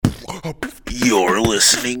You're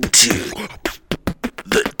listening to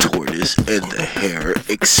the Tortoise and the Hare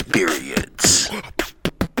Experience.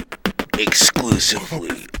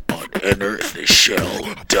 Exclusively on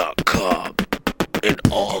EnterTheShell.com and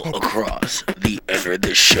all across the Enter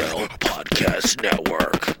the Shell podcast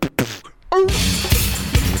network.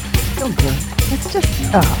 Don't go. It's just,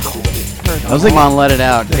 I was like, come on, let it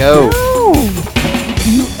out. Go. No. Do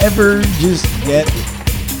you ever just get,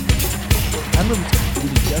 I don't know if it's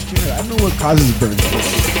indigestion or I don't know what causes burns.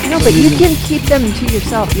 No, but you can keep them to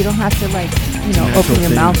yourself. You don't have to, open your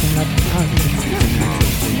mouth and let them out.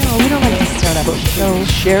 No, we don't like to start up a show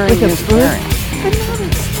Sharing with a is burp. caring. But no,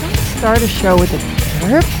 don't start a show with a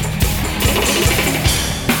burp.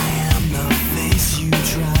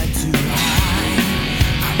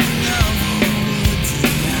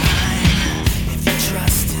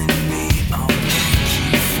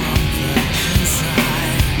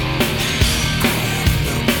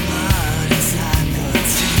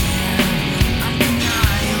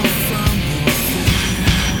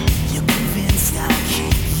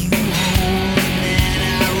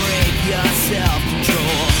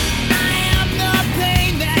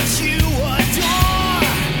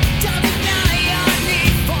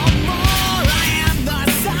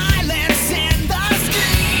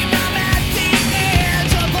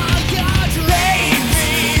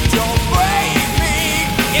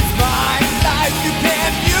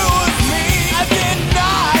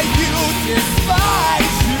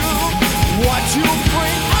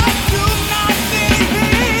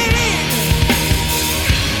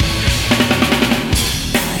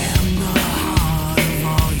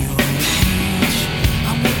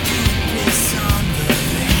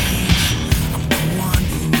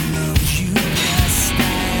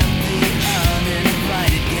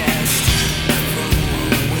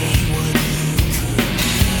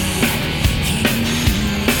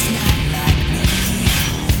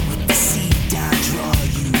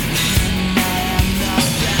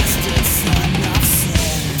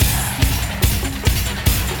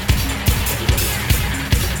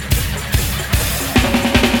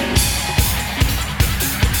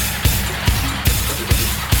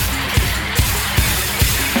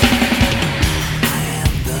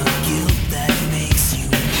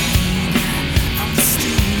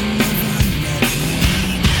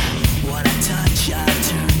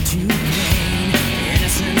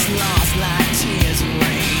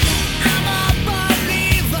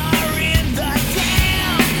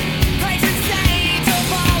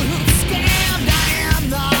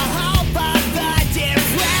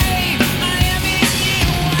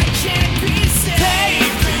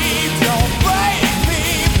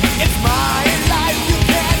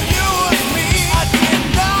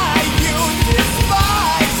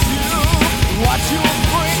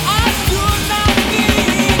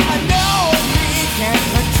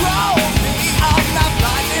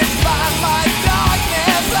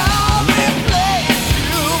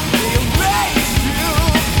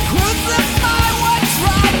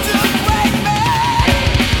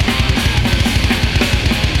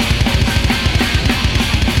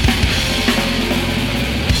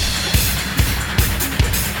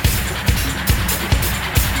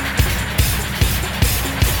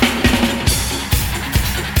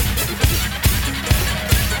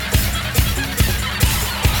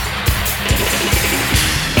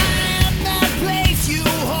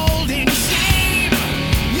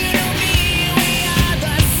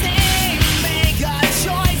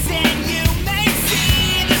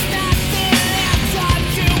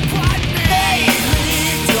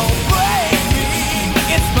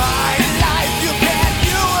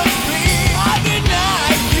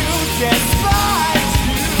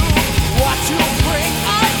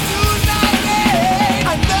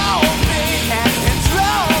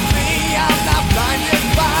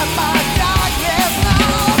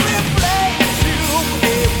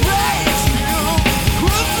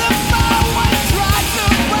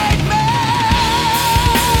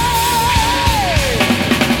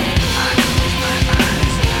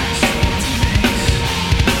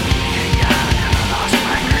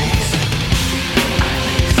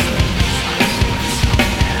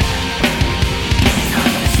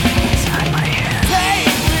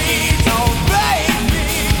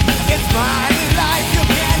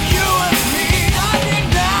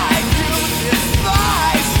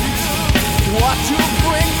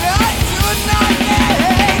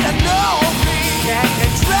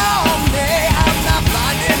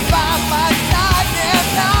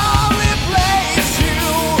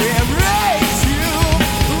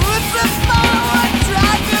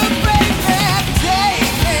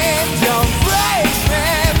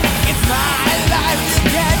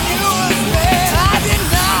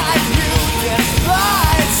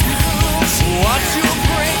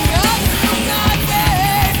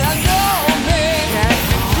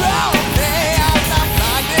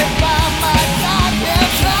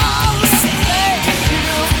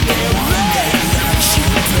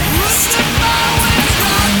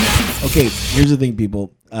 Okay, here's the thing,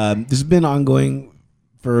 people. This has been ongoing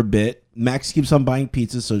for a bit. Max keeps on buying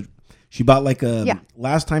pizza, so she bought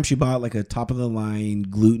last time she bought like a top of the line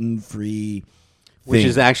gluten-free Which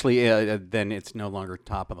is actually, then it's no longer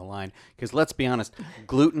top of the line. Because let's be honest,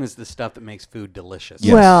 gluten is the stuff that makes food delicious.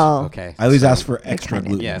 Yes. Well, Okay. I always ask for extra kinda-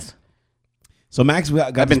 gluten. Yes. So Max got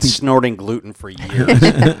I've been this pizza. snorting gluten for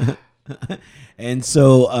years. And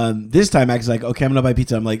so this time Max is like, okay, I'm gonna buy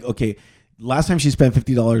pizza. I'm like, okay. Last time she spent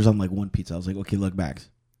 $50 on like one pizza. I was like, okay, look, Max,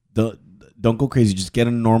 don't go crazy. Just get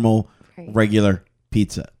a normal, regular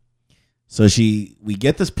pizza. So we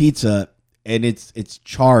get this pizza and it's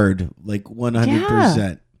charred like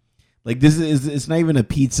 100%. Like this is it's not even a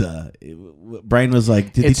pizza. Brian was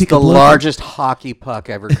like, "Did it's they take the a bullet?" largest hockey puck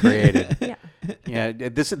ever created. Yeah.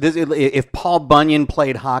 This if Paul Bunyan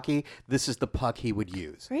played hockey, this is the puck he would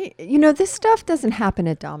use. Right. You know, this stuff doesn't happen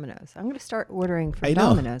at Domino's. I'm going to start ordering from I know.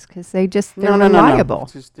 Domino's because they're No. reliable.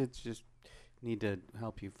 It's just need to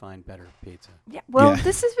help you find better pizza. Yeah. Well, Yeah.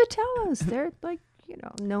 this is Vitello's. They're like,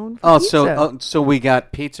 known for pizza. So we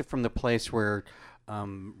got pizza from the place where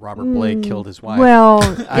Robert Blake killed his wife. Well,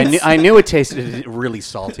 I knew it tasted really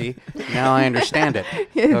salty. Now I understand it.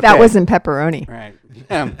 that wasn't pepperoni. Right.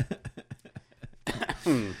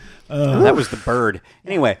 That was the bird.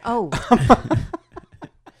 Anyway. Oh,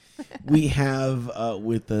 We have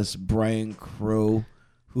with us Brian Crow,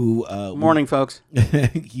 who Morning, folks.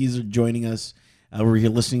 he's joining us. We're here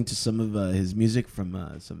listening to some of his music from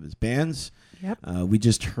some of his bands. Yep. We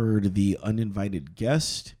just heard The Uninvited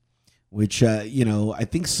Guest, which I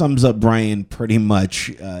think sums up Brian pretty much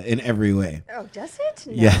in every way. oh, does it?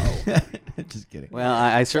 No. Yeah, just kidding. Well,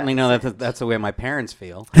 I certainly know that's the way my parents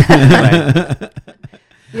feel. Anyway,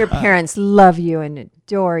 Your parents love you and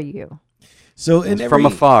adore you. So from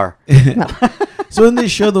afar. So in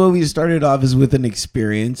this show, the way we started off is with an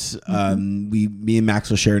experience. Me and Max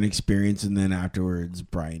will share an experience, and then afterwards,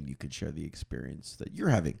 Brian, you could share the experience that you're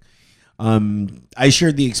having. I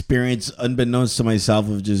shared the experience, unbeknownst to myself,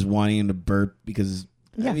 of just wanting to burp because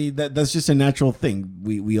I mean that's just a natural thing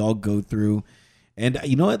we all go through. And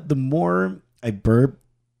you know what? The more I burp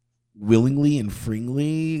willingly and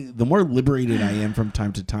freely, the more liberated I am from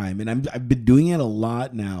time to time. And I've been doing it a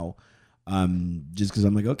lot now. Just because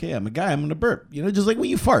I'm like, okay, I'm a guy, I'm gonna burp. Just like when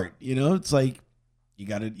you fart. It's like you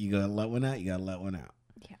gotta let one out. You gotta let one out.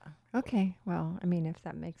 Yeah. Okay. Well, I mean, if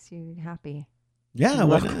that makes you happy. Yeah,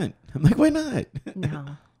 why not? I'm like, why not? No,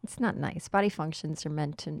 it's not nice. Body functions are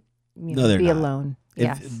meant to No, they're be not. alone.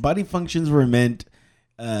 Yes. If body functions were meant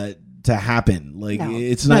to happen. Like No.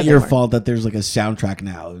 it's No, not they your weren't. fault that there's like a soundtrack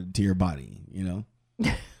now to your body.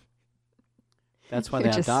 That's why You're they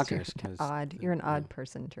have just doctors. 'cause odd. You're an odd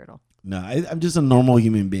person, Turtle. No, I'm just a normal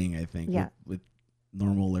human being. I think. Yeah. With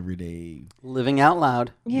normal everyday. living out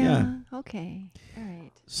loud. Yeah. Okay. All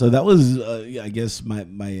right. So that was, I guess, my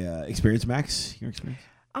experience. Max, your experience.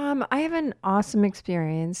 I have an awesome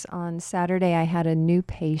experience. On Saturday, I had a new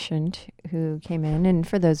patient who came in, and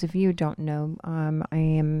for those of you who don't know, I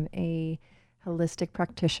am a holistic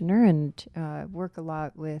practitioner and work a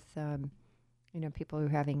lot with, people who are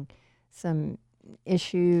having some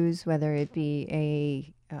issues, whether it be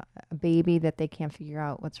a baby that they can't figure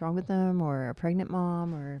out what's wrong with them, or a pregnant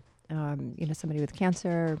mom, or somebody with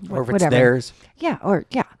cancer, Or if it's whatever. theirs.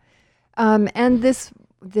 And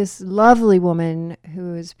this lovely woman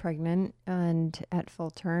who is pregnant and at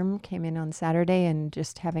full term came in on Saturday and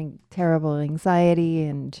just having terrible anxiety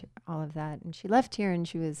and all of that. And she left here and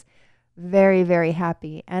she was very, very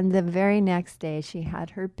happy. And the very next day she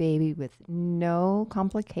had her baby with no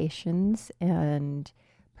complications and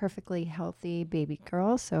perfectly healthy baby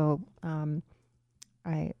girl. So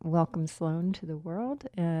I welcome Sloan to the world.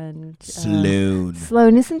 And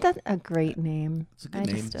Sloan, isn't that a great name? It's a good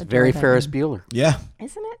name. It's very Ferris name. Bueller. Yeah.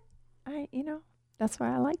 Isn't it? That's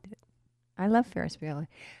why I liked it. I love Ferris Bueller.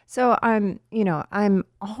 So I'm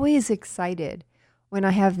always excited when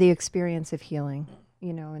I have the experience of healing,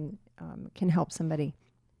 and can help somebody.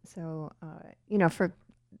 So, for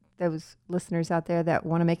those listeners out there that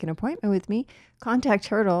want to make an appointment with me, contact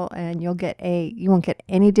Turtle and you won't get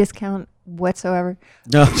any discount whatsoever.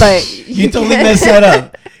 No, But you totally messed that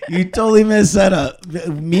up. You totally messed that up.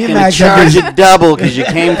 Me and And Max charge you double because you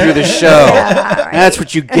came through the show. That's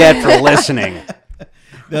what you get for listening.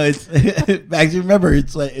 No, it's Max. Remember,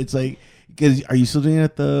 it's like because are you still doing it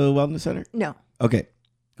at the wellness center? No. Okay,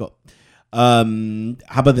 cool. How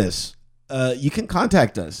about this? You can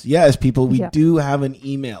contact us. Yes, people. We do have an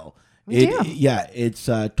email. It's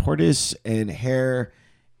Tortoise and Hare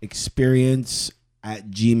Experience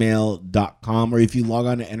 @gmail.com, or if you log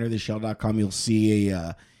on to entertheshell.com, you'll see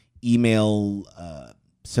a email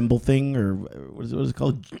symbol thing, or what is it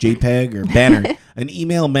called? JPEG or banner, an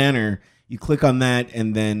email banner. You click on that,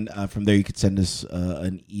 and then from there you could send us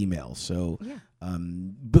an email. So,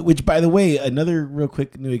 but which, by the way, another real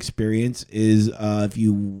quick new experience is if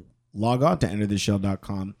you log on to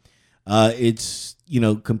entertheshell.com, it's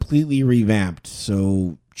completely revamped.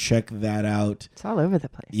 So check that out. It's all over the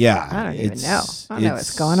place. Yeah, I don't even know. I don't know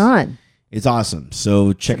what's going on. It's awesome.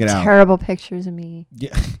 So check it out. Terrible pictures of me.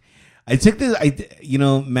 Yeah. I took this.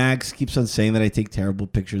 Max keeps on saying that I take terrible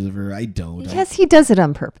pictures of her. I don't. Yes, he does it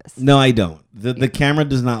on purpose. No, I don't. The camera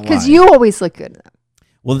does not lie. Because you always look good in them.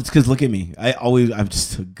 Well, it's because look at me. I'm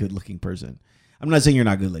just a good looking person. I'm not saying you're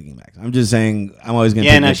not good looking, Max. I'm just saying I'm always going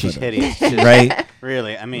to. Yeah, no, she's hideous, right?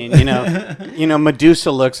 Really, I mean,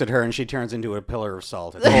 Medusa looks at her and she turns into a pillar of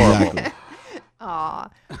salt. It's horrible. Exactly. Aw.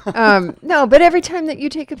 No, but every time that you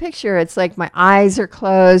take a picture, it's like my eyes are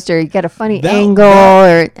closed, or you get a funny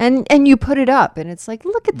angle, and you put it up, and it's like,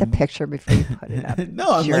 look at the picture before you put it up.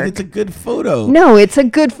 No, I'm like, it's a good photo. No, it's a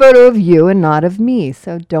good photo of you and not of me,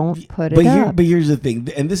 so don't put it up. But here's the thing,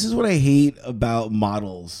 and this is what I hate about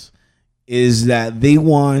models, is that they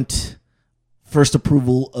want first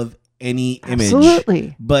approval of any image.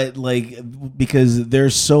 Absolutely. But because they're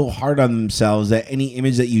so hard on themselves that any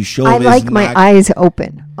image that you show I them like is my eyes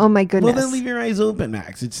open. Oh my goodness. Well, then leave your eyes open,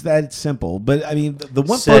 Max. It's that simple. But I mean, the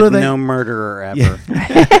one Said photo that no murderer ever.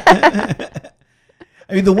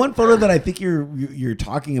 I mean, the one photo that I think you're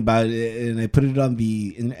talking about, and I put it on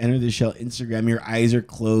the Enter the Shell Instagram. Your eyes are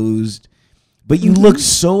closed, but you look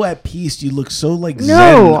so at peace. You look so zen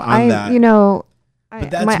on that.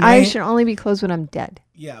 My eyes should only be closed when I'm dead.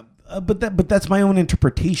 Yeah. But that's my own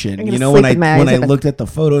interpretation. When I looked at the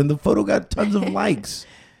photo, and the photo got tons of likes.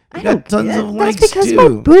 It got tons of likes That's because my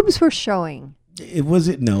boobs were showing. It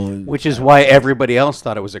wasn't Which is why everybody else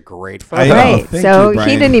thought it was a great photo. Right. So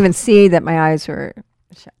he didn't even see that my eyes were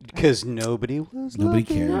shut. Because nobody was Nobody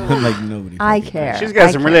looking. cared. Nobody. I care. She's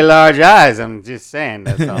got some really large eyes. I'm just saying.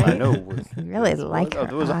 That's all I know. I really like her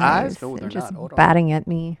those eyes. No, They're they're just not. Hold on. batting at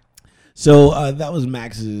me. So that was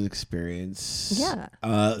Max's experience. Yeah.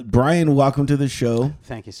 Brian, welcome to the show.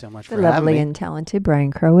 Thank you so much The for having lovely me. and talented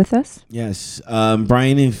Brian Crow with us. Yes.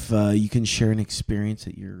 Brian, if you can share an experience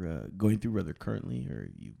that you're going through, whether currently or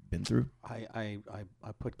you've been through. I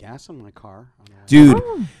put gas in my car. Dude,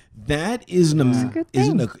 Oh. that is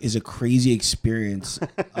is a crazy experience.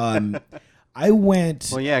 I went.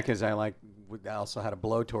 Well, yeah, because I also had a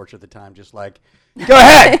blowtorch at the time, just like, go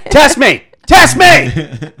ahead, test me, try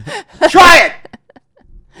it,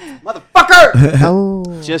 motherfucker. Oh.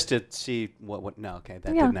 Just to see what. No, okay,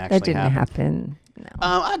 that Yeah, didn't actually that didn't happen. No.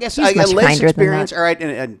 I guess He's I got much less kinder than experience. that. All right,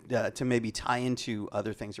 and to maybe tie into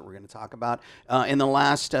other things that we're going to talk about in the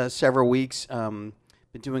last several weeks, been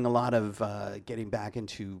doing a lot of getting back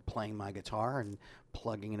into playing my guitar and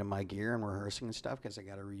plugging into my gear and rehearsing and stuff because I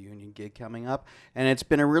got a reunion gig coming up, and it's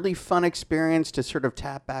been a really fun experience to sort of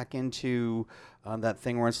tap back into that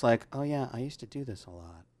thing where it's like, oh yeah, I used to do this a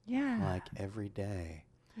lot, like every day.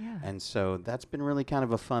 Yeah. And so that's been really kind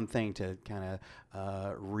of a fun thing to kind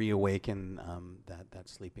of reawaken that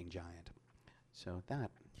sleeping giant. So that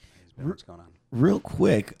has been what's going on. Real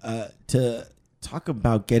quick, to talk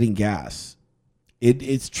about getting gas.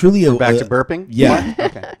 It's truly Back to burping? Yeah.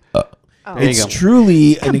 Okay. It's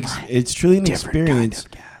truly an experience. Kind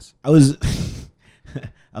of gas.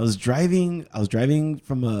 I was driving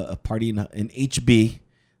from a party in HB.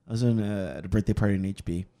 I was at a birthday party in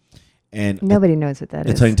HB. And Nobody knows what that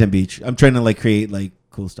is. It's Huntington Beach. I'm trying to create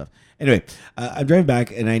cool stuff. Anyway, I'm driving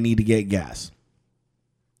back and I need to get gas.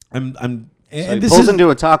 So he pulls into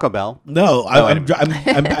a Taco Bell. No, I'm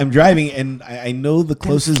driving and I know the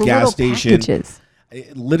closest gas station. Packages.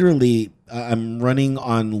 Literally, I'm running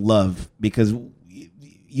on love because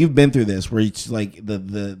you've been through this where it's like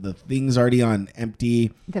the thing's already on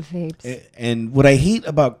empty. The vapes. And what I hate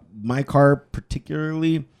about my car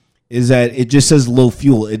particularly is that it just says low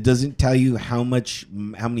fuel. It doesn't tell you how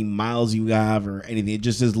many miles you have or anything. It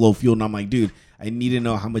just says low fuel. And I'm like, dude, I need to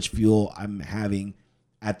know how much fuel I'm having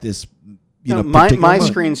at this. My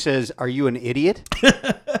screen says, "Are you an idiot?"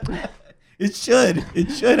 It should.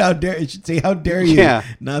 How dare it should say, "How dare you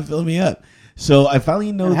not fill me up?" So I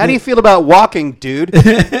finally know. How do you feel about walking, dude?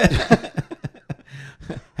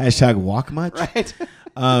 Hashtag walk much. Right.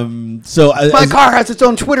 So my car has its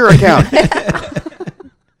own Twitter account.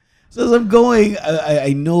 So as I'm going,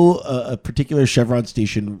 I know a particular Chevron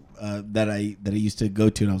station that I used to go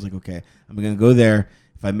to, and I was like, okay, I'm gonna go there.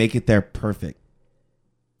 If I make it there, perfect.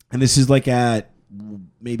 And this is at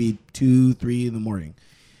maybe 2-3 in the morning.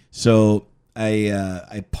 So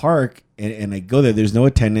I park and I go there. There's no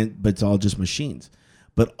attendant, but it's all just machines.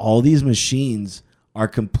 But all these machines are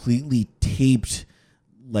completely taped,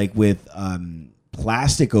 like with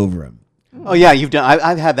plastic over them. Oh yeah, you've done.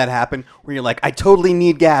 I've had that happen where you're like, I totally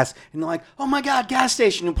need gas, and you're like, oh my god, gas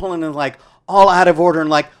station, and pulling in like all out of order, and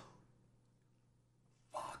like,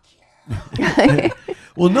 fuck yeah.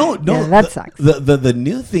 Well, no, Yeah, that sucks. The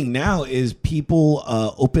new thing now is people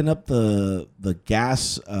open up the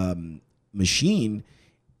gas machine,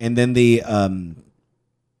 and then they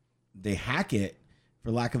hack it,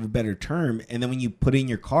 for lack of a better term, and then when you put in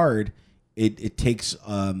your card, it takes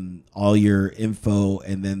all your info,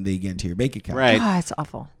 and then they get into your bank account. Right. Oh, it's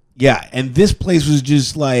awful. Yeah, and this place was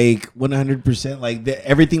just like 100%. Like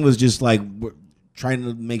everything was just like we're trying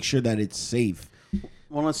to make sure that it's safe.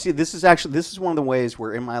 Well, let's see. This is one of the ways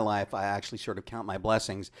where in my life I actually sort of count my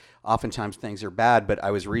blessings. Oftentimes things are bad, but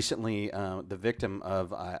I was recently the victim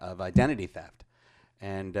of identity theft,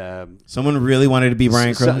 and Someone really wanted to be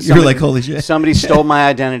Brian Crow. You're somebody- like, holy shit. Somebody stole my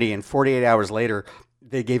identity, and 48 hours later,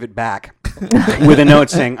 they gave it back with a note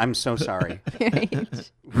saying, "I'm so sorry.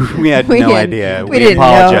 We had no idea. We didn't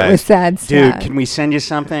apologize. know it was sad Dude, stuff. can we send you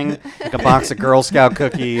something? Like a box of Girl Scout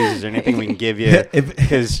cookies? Is there anything we can give you?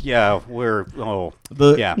 Because, yeah. They're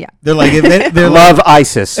like, they're Love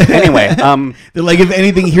ISIS. Anyway, they're like, if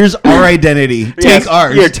anything, here's our identity. Take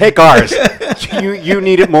ours. Here, take ours. You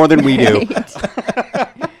need it more than we do.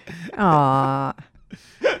 Aw.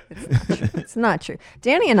 It's not true.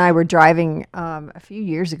 Danny and I were driving a few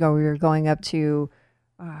years ago. We were going up to,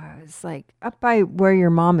 it's like up by where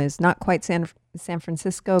your mom is, not quite San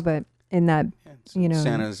Francisco, but in that, San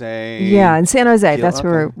Jose. Yeah, in San Jose. Feel- That's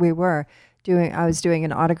where okay. we were doing. I was doing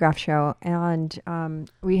an autograph show, and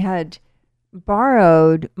we had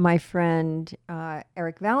borrowed my friend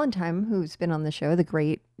Eric Valentine, who's been on the show, the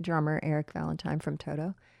great drummer Eric Valentine from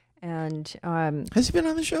Toto. And Has he been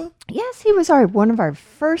on the show? yes, he was one of our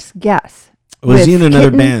first guests. Was he in with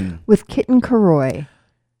another Kitten- band? with Kitten Karoy?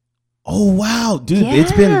 Oh wow, dude!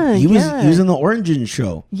 Yeah, he was yeah. in the Origin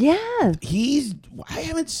show. Yeah, I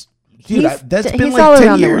haven't. Dude, that's been he's all like 10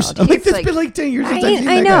 around the years. world. I'm like, He's that's been like 10 years since I've seen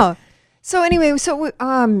I that know. guy. So anyway,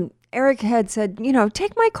 Eric had said,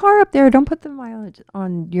 take my car up there. Don't put the mileage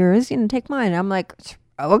on yours. Take mine. I'm like,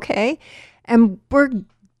 okay. And we're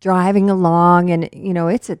driving along, and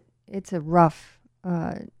it's a rough,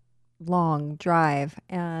 long drive,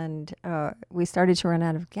 and we started to run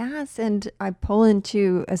out of gas. And I pull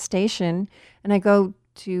into a station, and I go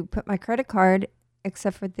to put my credit card,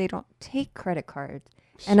 except for they don't take credit cards,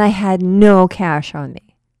 and I had no cash on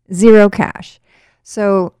me, zero cash.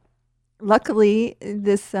 So luckily,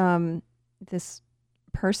 this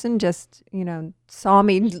person just saw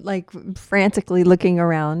me like frantically looking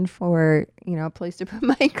around for a place to put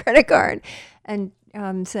my credit card, and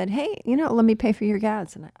said, "Hey, let me pay for your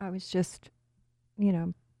gas." And I was just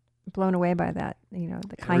blown away by that. The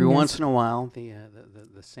kindness. Every once in a while,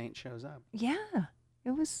 the saint shows up. Yeah,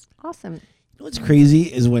 it was awesome. What's crazy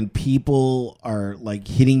is when people are like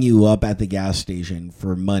hitting you up at the gas station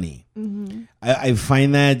for money. Mm-hmm. I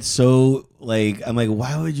find that so like, I'm like,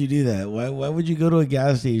 why would you do that? Why would you go to a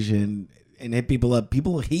gas station and hit people up?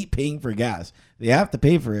 People hate paying for gas. They have to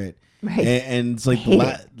pay for it. Right. And it's like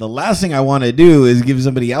the last thing I want to do is give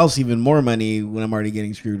somebody else even more money when I'm already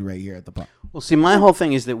getting screwed right here at the pump. Well, see, my whole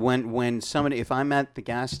thing is that when somebody, if I'm at the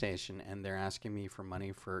gas station and they're asking me for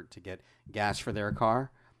money to get gas for their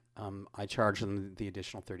car, I charge them the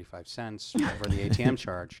additional 35 cents for the ATM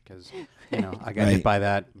charge because I got hit by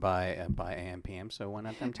that by AM/PM, so why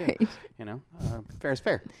not them too? Right. Fair is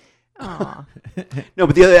fair. Aw. No,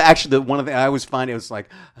 but one of the I always find it was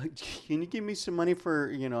like, can you give me some money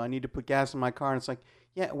for I need to put gas in my car? And it's like,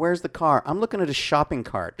 yeah, where's the car? I'm looking at a shopping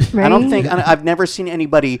cart. I don't think I've never seen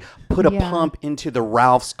anybody put a pump into the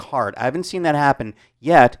Ralph's cart. I haven't seen that happen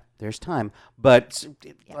yet. There's time, but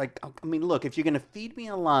look, if you're gonna feed me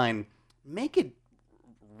a line, make it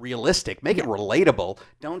realistic, make it relatable.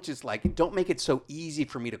 Don't make it so easy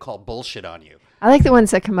for me to call bullshit on you. I like the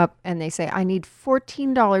ones that come up and they say, I need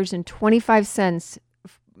 $14.25.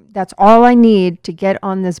 That's all I need to get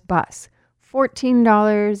on this bus.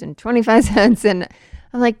 $14.25. And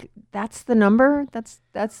I'm like, that's the number? That's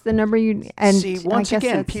the number you... And see, once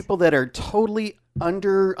again, people that are totally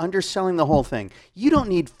underselling the whole thing. You don't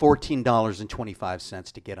need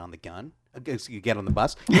 $14.25 to get on the gun. You get on the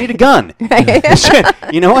bus. You need a gun.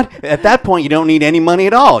 You know what? At that point, you don't need any money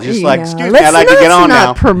at all. Just excuse me, I'd like to get on now.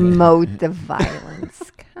 Let's not promote the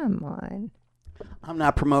violence. Come on. I'm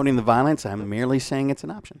not promoting the violence. I'm merely saying it's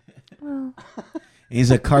an option. Well,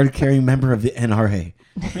 He's a card-carrying member of the NRA.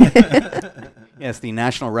 Yes, the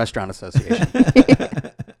National Restaurant Association.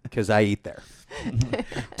 Because I eat there.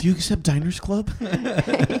 Do you accept Diners Club?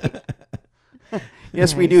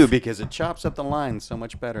 Yes, we Nice. do, because it chops up the line so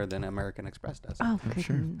much better than American Express does. Oh, good.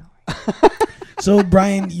 sure. No. So,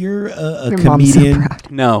 Brian, you're a Your mom's so comedian.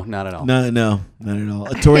 proud. No, not at all. No, not at all.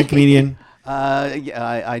 A touring comedian.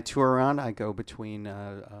 Yeah, I tour around. I go between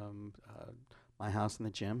my house and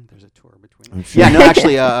the gym. There's a tour between. I'm sure. Yeah, no,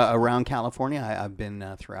 actually, around California, I've been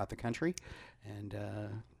throughout the country, and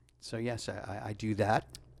so yes, I do that.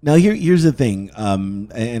 Now, here's the thing,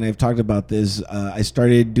 and I've talked about this. I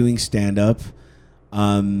started doing stand-up,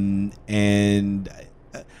 and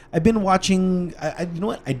I've been watching. You know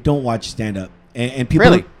what? I don't watch stand-up, and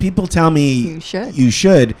people tell me You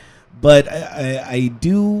should. but I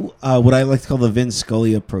do what I like to call the Vince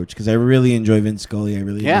Scully approach, because I really enjoy Vince Scully. I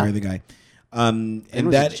really admire the guy. And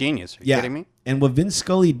that genius. Are you kidding me? And what Vince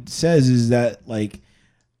Scully says is that, like,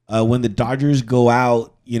 when the Dodgers go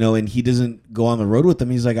out, and he doesn't go on the road with them,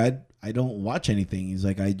 he's like, I don't watch anything. He's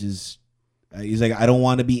like, I don't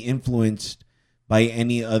want to be influenced by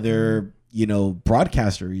any other,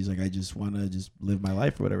 broadcaster. He's like, I just want to just live my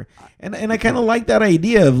life or whatever. And I kind of like that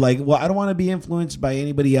idea of, like, well, I don't want to be influenced by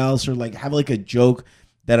anybody else, or like have like a joke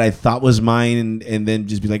that I thought was mine, and then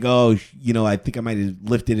just be like, oh, I think I might have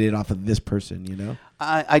lifted it off of this person,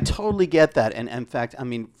 I totally get that, and in fact, I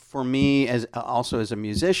mean, for me as a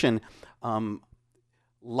musician,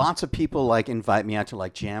 lots of people like invite me out to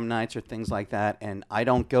like jam nights or things like that, and I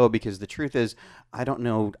don't go because the truth is I don't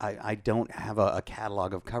know. I don't have a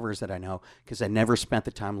catalog of covers that I know, because I never spent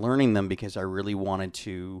the time learning them, because I really wanted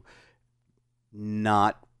to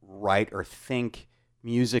not write or think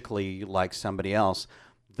musically like somebody else.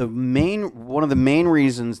 One of the main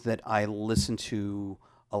reasons that I listen to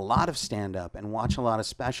a lot of stand-up and watch a lot of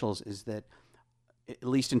specials is that, at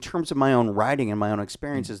least in terms of my own writing and my own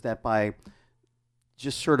experience, is that by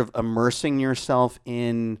just sort of immersing yourself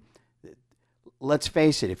in, let's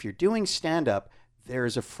face it, if you're doing stand-up,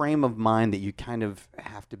 there's a frame of mind that you kind of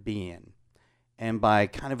have to be in. And by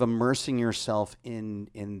kind of immersing yourself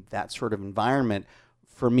in that sort of environment,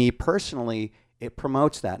 for me personally, it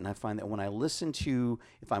promotes that. And I find that when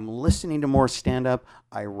if I'm listening to more stand-up,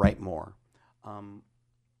 I write more.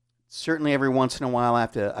 Certainly every once in a while I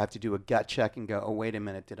have to do a gut check and go, oh, wait a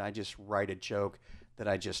minute, did I just write a joke that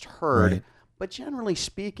I just heard? Right. But generally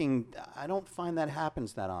speaking, I don't find that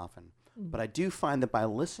happens that often. But I do find that by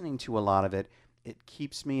listening to a lot of it, it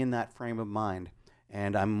keeps me in that frame of mind,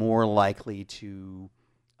 and I'm more likely to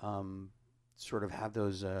sort of have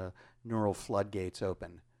those neural floodgates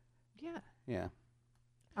open. Yeah. Yeah.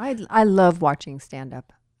 I love watching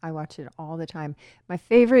stand-up. I watch it all the time. My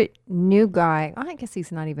favorite new guy, I guess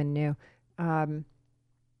he's not even new.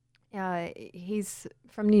 He's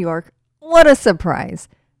from New York. What a surprise.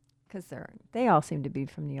 Because they all seem to be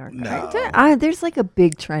from New York. No. Right? There's like a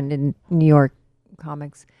big trend in New York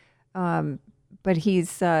comics. But he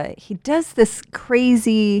does this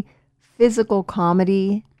crazy physical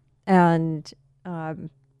comedy, and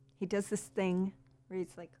he does this thing where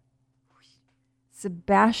he's like,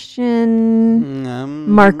 Sebastian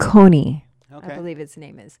Marconi, Okay. I believe his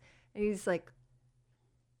name is. And he's like,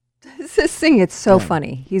 does this thing. It's so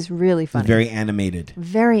funny. He's really funny. It's very animated.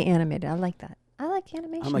 Very animated. I like that. I like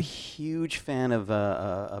animation. I'm a huge fan of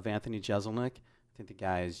Anthony Jeselnik. I think the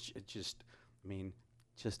guy is just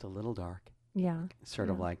a little dark. Yeah.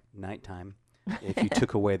 Sort of like nighttime, if you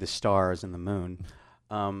took away the stars and the moon.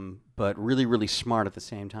 But really, really smart at the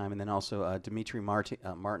same time. And then also Dimitri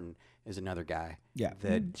Martin is another guy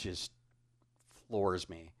that just floors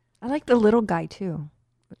me. I like the little guy too.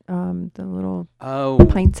 The little Oh,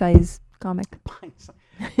 pint-sized comic.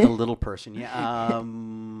 the little person. Yeah,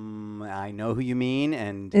 I know who you mean,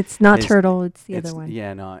 and It's not Turtle. It's the other one.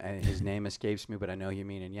 Yeah, no, his name escapes me, but I know who you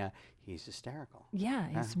mean, and yeah, he's hysterical. Yeah,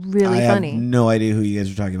 he's really I funny. have no idea who you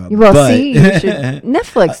guys are talking about. Well, but see, you should.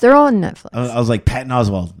 Netflix. They're all on Netflix. I was like Patton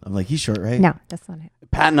Oswalt. I'm like, he's short, right? No, that's not it.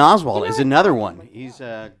 Patton Oswalt is another one. He's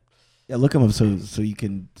Yeah, look him up so you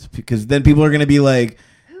can, because then people are gonna be like,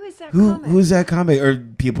 Who is that who's that comic? Or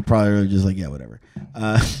people probably are just like, yeah, whatever.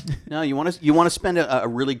 no. You want to spend a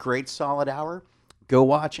really great solid hour? Go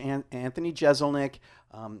watch Anthony Jeselnik.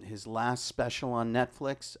 His last special on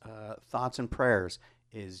Netflix, Thoughts and Prayers,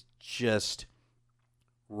 is just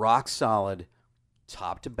rock solid,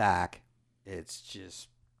 top to back. It's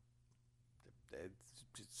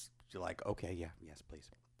you're like, okay, yeah, yes, please.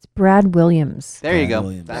 It's Brad Williams. There you go.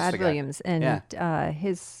 Williams. That's Brad the guy. Williams. And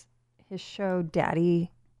his show,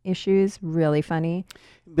 Daddy Issues, really funny.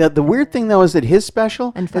 But the weird thing, though, is that his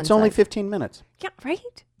special, And fun it's only size. 15 minutes. Yeah,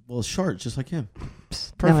 right? Well, short, just like him.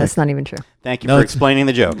 No, that's not even true. Thank you No, for it's- explaining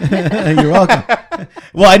the joke. You're welcome.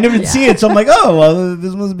 Well, I never see it, so I'm like, oh, well,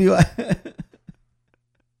 this must be why.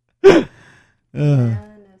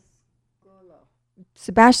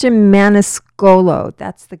 Sebastian Maniscalco.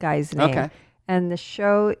 That's the guy's name. Okay. And the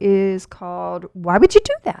show is called Why Would You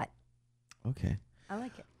Do That? Okay. I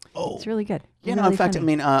like it. Oh, It's really good. You know, Really in fact,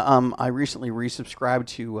 funny. I mean, I recently resubscribed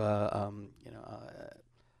to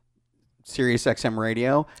Sirius XM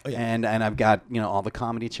Radio, Oh, yeah. and I've got all the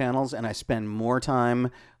comedy channels, and I spend more time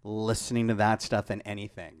listening to that stuff than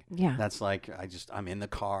anything. Yeah. That's like I'm in the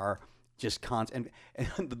car, just constant. And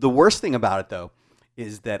the worst thing about it though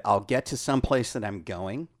is that I'll get to some place that I'm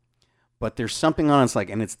going, but there's something on. It's like,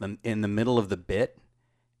 and it's in the middle of the bit,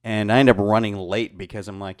 and I end up running late because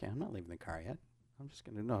I'm like, I'm not leaving the car yet. I'm just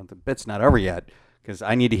gonna no, the bit's not over yet because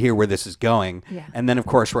I need to hear where this is going. Yeah. And then of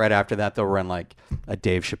course right after that they'll run like a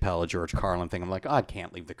Dave Chappelle, a George Carlin thing. I'm like, I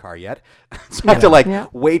can't leave the car yet, so I have to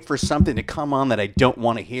wait for something to come on that I don't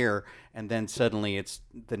want to hear, and then suddenly it's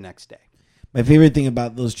the next day. My favorite thing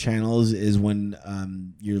about those channels is when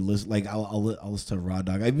you're listening. Like I'll listen to Raw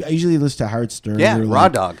Dog. I usually listen to Howard Stern. Yeah, or Raw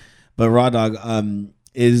Dog. But Raw Dog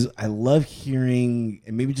is I love hearing,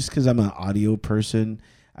 and maybe just because I'm an audio person,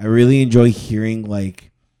 I really enjoy hearing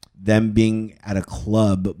like them being at a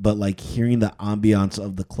club, but like hearing the ambiance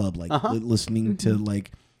of the club, like listening to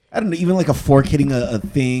like I don't know, even like a fork hitting a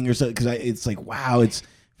thing or something. Because it's like wow, it's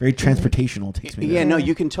very transportational. It takes me. Yeah, there. no,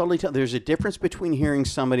 you can totally tell. There's a difference between hearing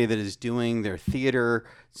somebody that is doing their theater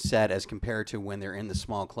set as compared to when they're in the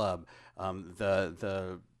small club.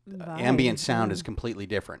 The ambient sound is completely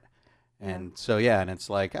different, and so and it's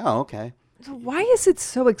like, oh, okay. So why is it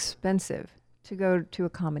so expensive to go to a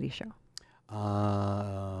comedy show?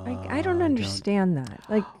 I don't understand that.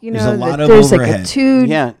 Like, There's a lot of there's overhead.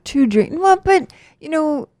 like a two drink. Well, but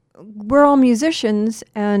we're all musicians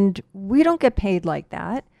and we don't get paid like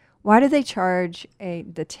that. Why do they charge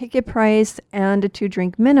the ticket price and a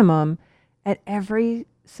 2-drink minimum at every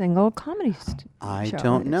single comedy show? I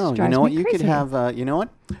don't know. You know what? You could have. You know what?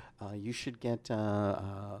 You should get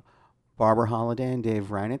Barbara Holiday and Dave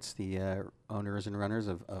Reinitz, the owners and runners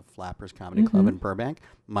of Flappers Comedy Club in Burbank,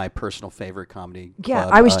 my personal favorite comedy club. Yeah,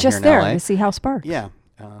 I was just here there in LA. to see how Sparks. Yeah.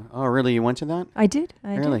 Oh, really? You went to that? I did.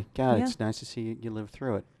 Really? Did. God, Yeah. it's nice to see you lived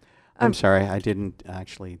through it. I'm sorry, I didn't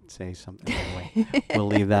actually say something. Anyway, we'll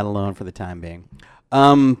leave that alone for the time being.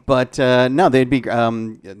 But no, they'd be.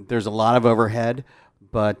 There's a lot of overhead,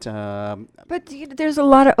 but there's a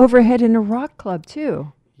lot of overhead in a rock club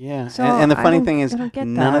too. yeah. So And the I funny don't- thing is, I don't get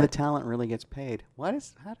none of the that. talent really gets paid. How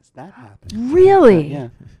does that happen? Really? Yeah.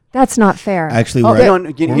 That's not fair. Actually, Oh, where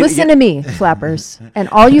Listen to me, flappers, and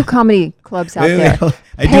all you comedy clubs out there.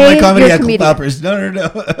 I do Pay my comedy your at comedian. Flappers. No.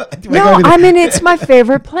 I do my No, comedy- I mean it's my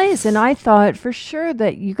favorite place, and I thought for sure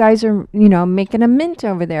that you guys are, making a mint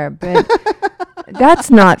over there, but that's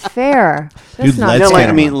not fair. That's Dude, not let's No, fair. like, get I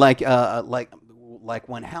him mean, on. like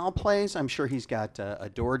when Hal plays, I'm sure he's got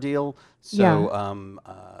a door deal. So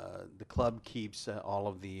the club keeps all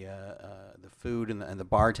of the food and the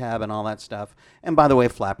bar tab and all that stuff. And by the way,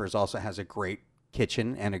 Flappers also has a great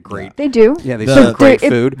kitchen and a great They do. they The- serve great It-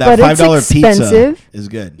 food. That But it's $5 pizza expensive. is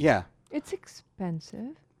good. Yeah, It's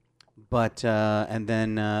expensive. but and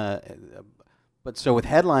then. But so with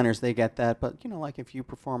headliners, they get that. But like if you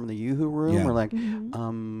perform in the Yoo-Hoo Room Yeah. or like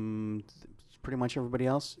pretty much everybody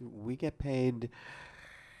else, we get paid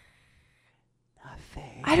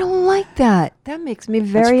nothing. I don't like that. That makes me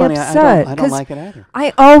That's very funny. upset. I don't 'cause like it either.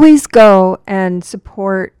 I always go and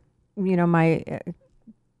support, my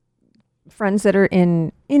friends that are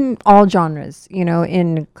in all genres,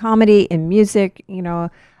 in comedy, in music.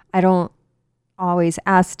 I don't always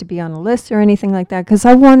ask to be on a list or anything like that because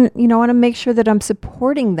I want to make sure that I'm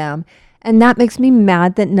supporting them, and that makes me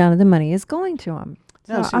mad that none of the money is going to them.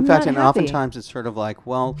 No, So in I'm fact, not and happy. oftentimes it's sort of like,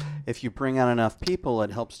 well, if you bring out enough people,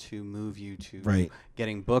 it helps to move you to Right.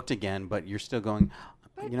 getting booked again. But you're still going,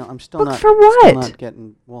 I'm still booked not for still what? not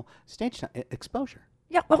getting stage time exposure.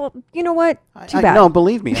 Yeah, well, you know what? Too I bad. no,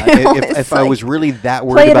 believe me. It's If I like, was really that play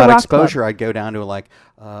worried at a about rock club. exposure, I'd go down to like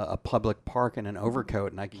a public park in an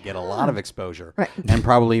overcoat, and I could get a lot of exposure, Right. and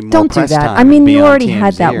probably more Don't do press that. time I and mean, be you on already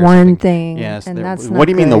had TMZ that or one something. thing, Yes. and that's what not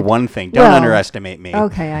do you mean the good. one thing? Don't Well, underestimate me.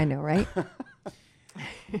 Okay, I know, right?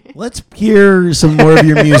 Let's hear some more of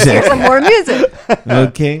your music. Some more music.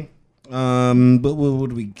 Okay. But what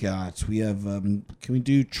do we got? We have. Can we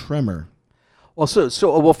do Tremor? Well,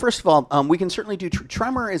 well, first of all, we can certainly do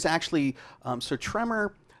Tremor is actually so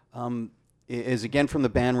Tremor is again from the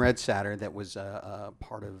band Red Satyr that was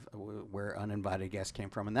part of where Uninvited Guest came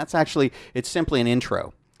from, and that's actually it's simply an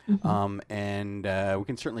intro, and we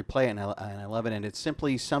can certainly play it, and I love it, and it's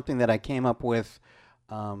simply something that I came up with,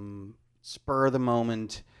 spur of the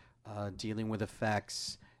moment, dealing with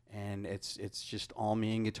effects, and it's just all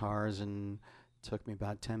me and guitars and. Took me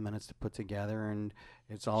about 10 minutes to put together, and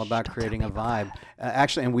It's all about creating a vibe.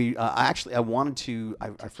 Actually, and I wanted to.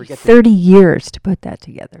 I forget. 30 years to put that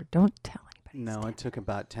together. Don't tell anybody. No, it took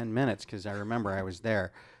about 10 minutes because I remember I was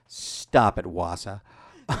there. Stop it, Wassa.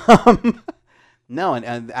 No,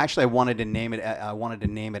 and actually, I wanted to name it. I wanted to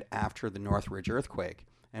name it after the Northridge earthquake.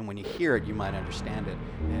 And when you hear it, you might understand it.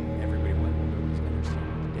 And everybody went, nobody's going to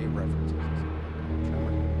understand what the Dave reference is.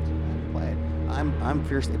 Play it. I'm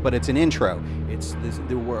fiercely, but it's an intro. It's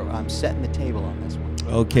the world. I'm setting the table on this one.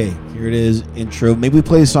 Okay, here it is, intro. Maybe we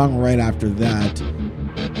play a song right after that.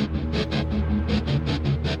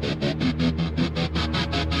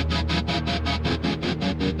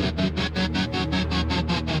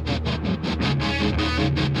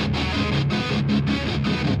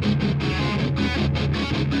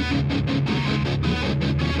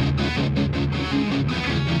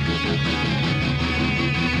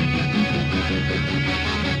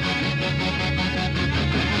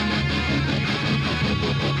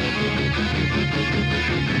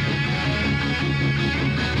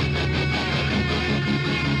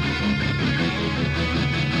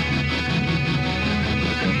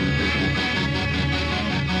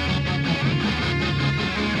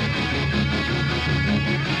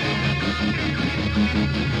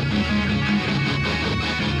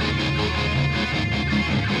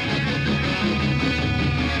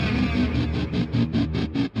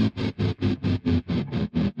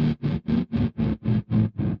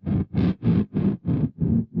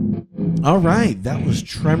 All right, that was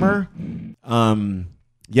Tremor.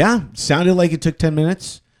 Yeah, sounded like it took 10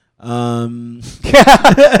 minutes. I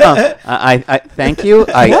thank you.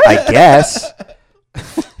 I guess.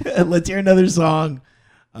 Let's hear another song.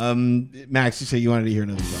 Max, you said you wanted to hear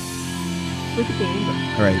another song. Sleep with the Angels.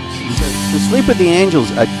 All right. So Sleep with the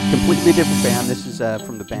Angels, a completely different band. This is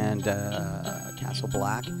from the band Castle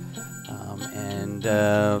Black. And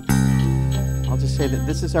I'll just say that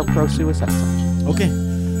this is our pro-suicide song. Okay.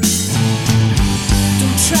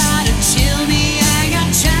 Don't try to chill me, I got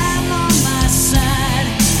time on my side.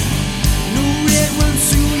 No red runs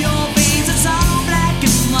through your veins, it's all black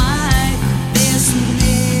and white. There's a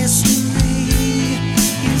mystery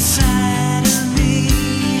inside of me,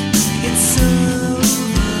 it's over.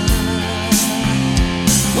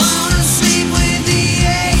 Wanna sleep with the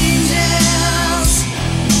angels,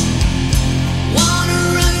 wanna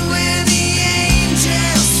run where the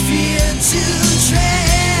angels fear to tread.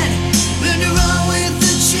 Learn to roll with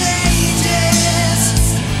the changes,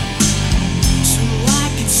 so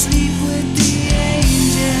I can sleep with the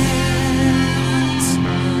angels.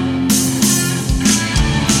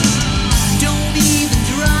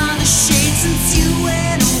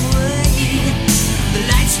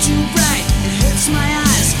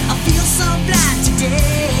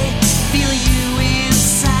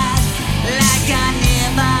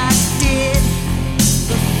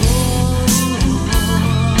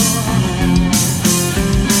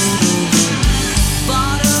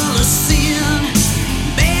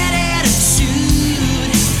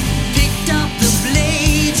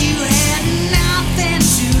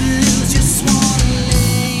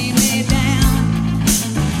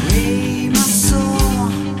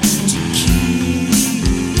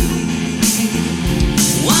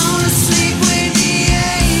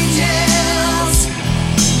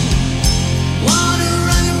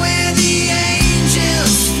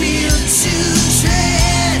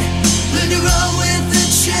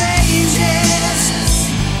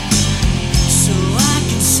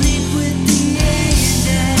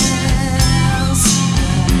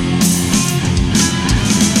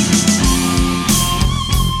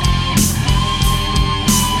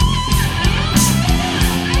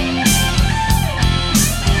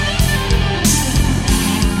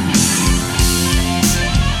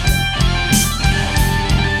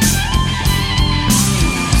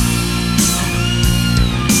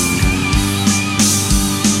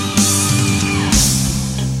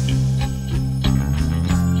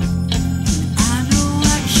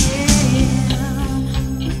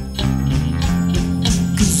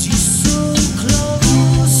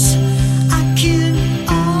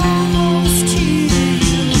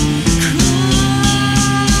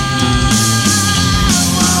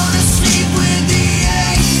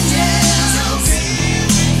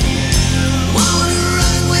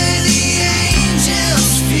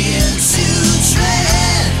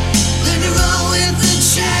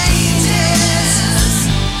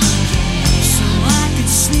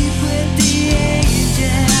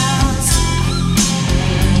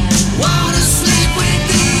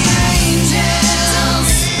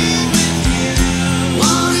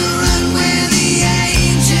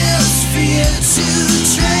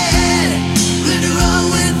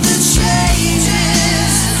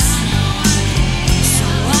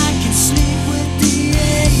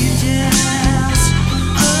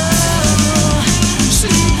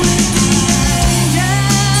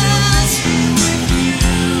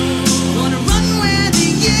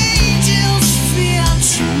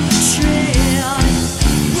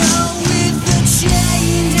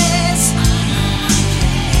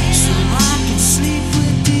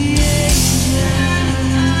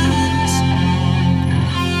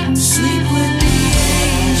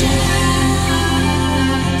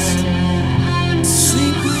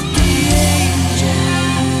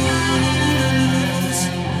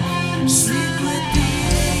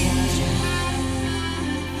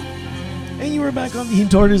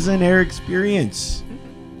 Tortoise and Hare experience.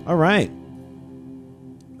 All right.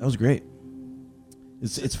 That was great.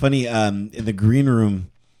 It's funny. In the green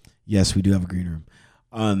room, yes, we do have a green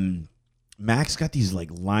room. Max got these like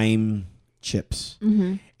lime chips,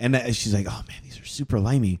 and she's like, "Oh man, these are super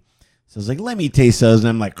limey." So I was like, "Let me taste those," and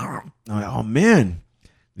I'm like, "Oh man,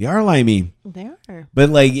 they are limey." They are. But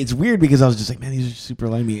like, it's weird because I was just like, "Man, these are super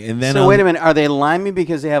limey." And then So wait a minute, are they limey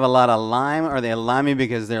because they have a lot of lime, or are they limey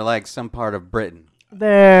because they're like some part of Britain?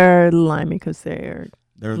 They're limey because they're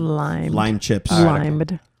limed. lime chips.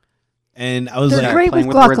 Limed. And I was They're like, great with playing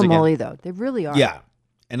with words again. guacamole, though. They really are. yeah.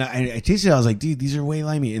 And I tasted it. I was like, dude, these are way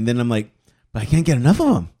limey. And then I'm like, but I can't get enough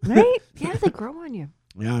of them. Right? Yeah, they grow on you.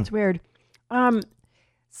 Yeah. It's weird.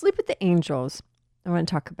 Sleep with the Angels. I want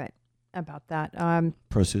to talk about that.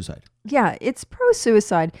 Pro-suicide. Yeah, it's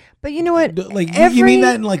pro-suicide. But you know what? Like, you mean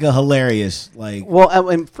that in like a hilarious, like... Well,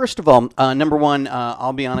 and first of all, number one,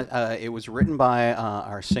 I'll be honest, it was written by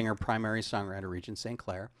our singer, primary songwriter, Regent St.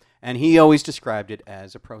 Clair, and he always described it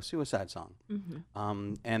as a pro-suicide song.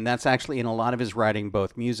 And that's actually in a lot of his writing,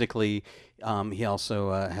 both musically. He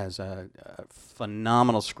also has a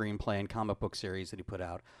phenomenal screenplay and comic book series that he put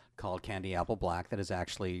out called Candy Apple Black that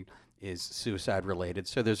is suicide related.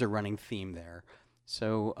 So there's a running theme there.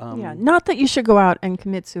 So yeah, not that you should go out and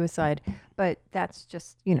commit suicide, but that's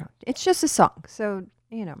just, it's just a song. So,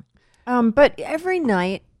 but every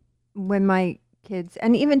night when my kids,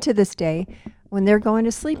 and even to this day, when they're going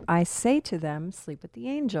to sleep, I say to them, sleep with the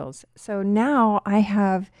angels. So now I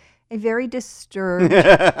have a very disturbed,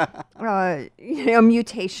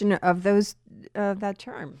 mutation of that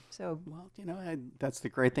term. So, well, that's the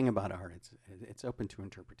great thing about art. It's open to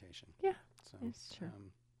interpretation. Yeah, so, it's true.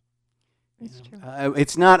 It's true.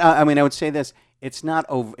 It's not. I would say this. It's not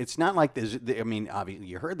over. It's not like there's. Obviously,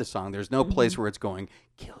 you heard the song. There's no place where it's going,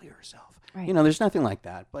 kill yourself. Right. There's nothing like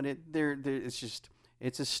that. But it's just.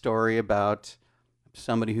 It's a story about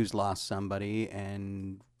somebody who's lost somebody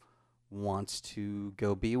and wants to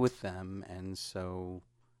go be with them, and so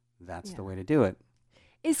that's the way to do it.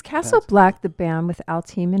 Is Castle Black the band with Al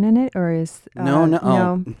Tiemann in it, or is no?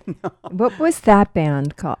 No. What was that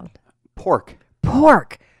band called? Pork.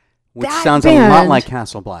 Which That sounds band, a lot like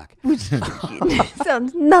Castle Black. Which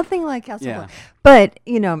sounds nothing like Castle Yeah. Black. But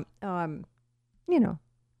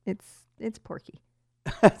it's Porky.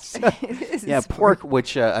 Yeah, Pork,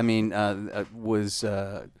 which was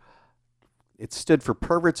it stood for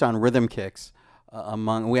Perverts on Rhythm Kicks.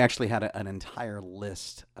 We actually had an entire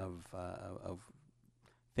list of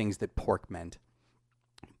things that pork meant.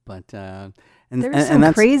 But there were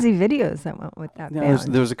some crazy videos that went with that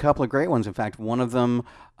band. There was a couple of great ones. In fact, one of them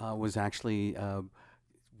was actually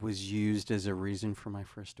was used as a reason for my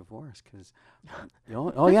first divorce. Because,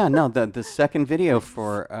 the second video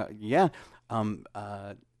for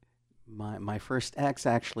my first ex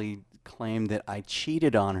actually claimed that I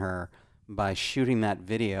cheated on her by shooting that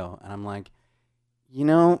video, and I'm like, I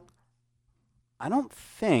don't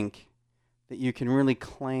think that you can really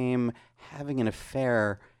claim having an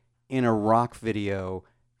affair in a rock video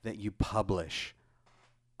that you publish.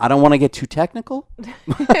 I don't want to get too technical,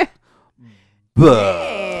 but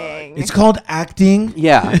it's called acting.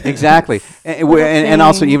 Yeah, exactly. and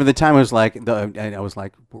also, even the time I was like,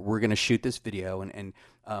 we're gonna shoot this video, and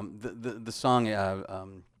the song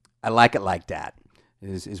 "I Like It Like That"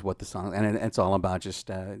 is what the song, and it's all about just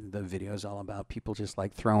the video is all about people just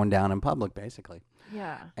like throwing down in public, basically.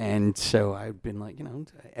 Yeah. And so I've been like,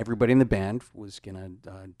 everybody in the band was going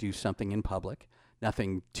to do something in public,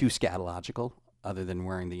 nothing too scatological other than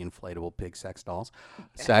wearing the inflatable pig sex dolls.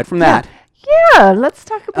 Aside from that. Yeah, let's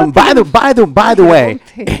talk about By the way,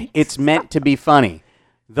 it's meant to be funny.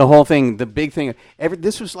 The whole thing, the big thing,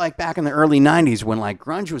 this was like back in the early 90s when like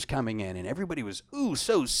grunge was coming in and everybody was,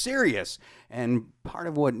 so serious. And part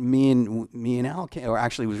of what me and Al, or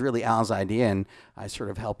actually was really Al's idea, and I sort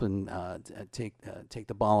of helped him take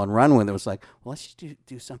the ball and run with it, was like, well, let's just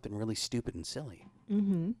do something really stupid and silly.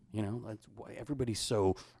 Mm-hmm. Everybody's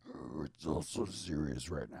so, it's all so serious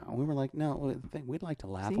right now. And we were like, no, we'd like to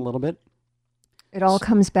laugh a little bit. It all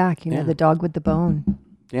comes back, the dog with the bone.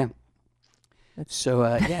 Yeah.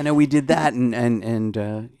 So we did that, and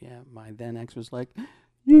my then ex was like,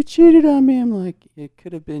 "You cheated on me." I'm like, "It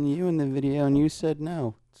could have been you in the video, and you said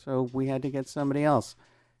no, so we had to get somebody else."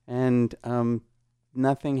 And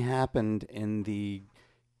nothing happened in the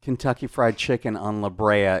Kentucky Fried Chicken on La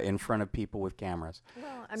Brea in front of people with cameras.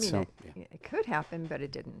 Well, I mean, it could happen, but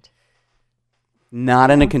it didn't. Not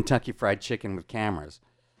in a Kentucky Fried Chicken with cameras,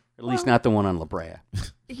 at least not the one on La Brea.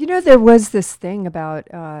 There was this thing about.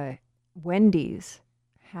 Wendy's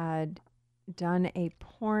had done a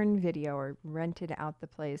porn video or rented out the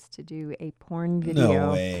place to do a porn video.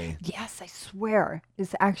 No way. Yes, I swear.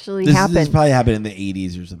 This actually This happened. probably happened in the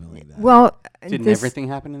 80s or something like that. Well, Didn't this, everything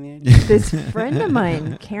happen in the 80s? this friend of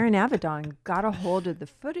mine, Karen Avedon, got a hold of the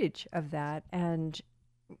footage of that and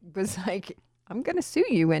was like, I'm going to sue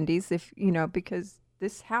you, Wendy's, if, because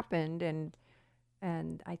this happened.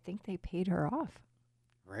 And I think they paid her off.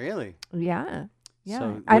 Really? Yeah. Yeah. So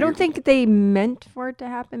I what don't you're- think they meant for it to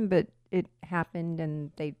happen, but it happened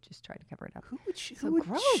and they just tried to cover it up. Who would shoot? So who would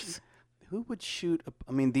gross. shoot- Who would shoot?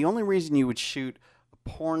 I mean, the only reason you would shoot a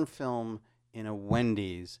porn film in a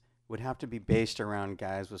Wendy's would have to be based around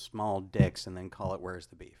guys with small dicks, and then call it "Where's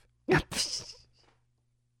the Beef."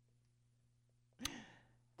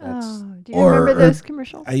 Do you remember those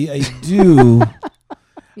commercials? I do.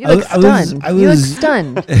 You look stunned. You look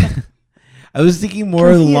stunned. I was thinking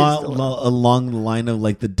more Confused along the line of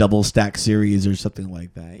like the double stack series or something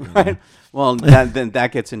like that. you know? Right. Well, then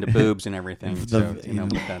that gets into boobs and everything. So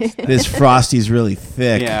that's This Frosty's really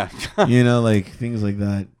thick. yeah. Like things like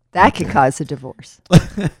that. That could cause a divorce.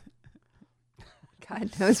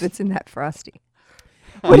 God knows what's in that Frosty.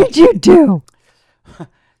 What did you do?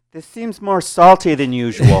 This seems more salty than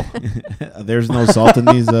usual. There's no salt in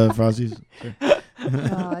these Frosties.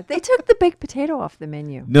 They took the baked potato off the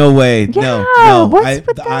menu. No way. Yeah, no. what's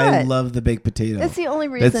with I that? love the baked potato. That's the only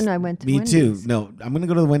reason I went to Me Wendy's. too. No, I'm gonna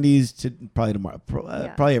go to the Wendy's probably tomorrow.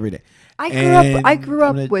 Yeah. Probably every day. I And grew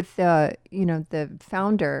I'm up with the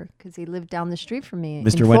founder because he lived down the street from me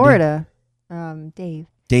Mr. in Wendy? Florida, Dave.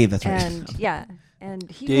 Dave. That's right. And yeah, and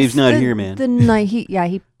he Dave's was not the- here, man.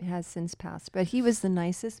 he has since passed, but he was the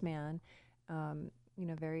nicest man.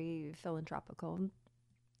 Very philanthropical.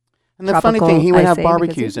 And the funny thing, he Tropical, would I have say, because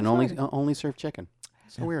barbecues he's and in only Florida. only serve chicken.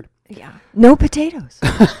 So weird. Yeah, no potatoes.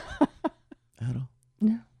 At all.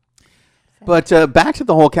 No. But back to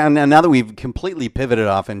the whole countdown. Now that we've completely pivoted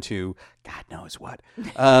off into God knows what,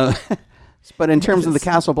 but in terms of the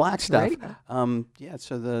Castle Black stuff, Radio. yeah.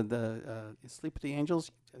 So the Sleep with the Angels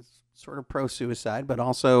is sort of pro suicide, but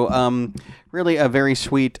also really a very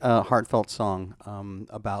sweet, heartfelt song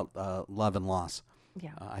about love and loss.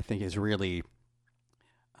 Yeah. I think is really,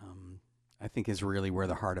 where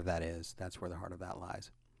the heart of that is. That's where the heart of that lies.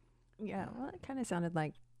 Yeah, well, it kind of sounded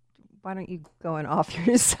like, why don't you go and off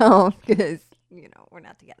yourself? Because, we're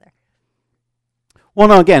not together. Well,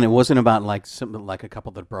 no, again, it wasn't about like a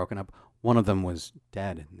couple that had broken up. One of them was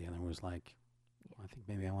dead, and the other was like, I think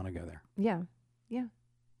maybe I want to go there. Yeah.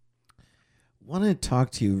 Want to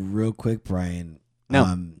talk to you real quick, Brian.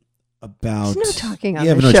 No. About There's no talking on you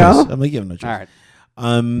have the Oh. no show. choice. I'm like, you have no choice.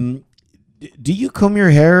 All right. Do you comb your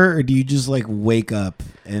hair, or do you just like wake up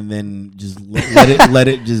and then just let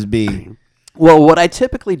it just be? Well, what I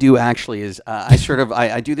typically do actually is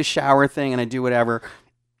I do the shower thing and I do whatever.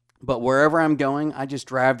 But wherever I'm going, I just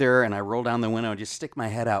drive there and I roll down the window and just stick my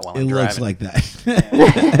head out while It I'm driving. looks like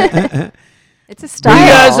that. It's a style. You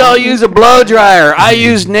guys all use a blow dryer. I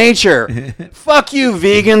use nature. Fuck you,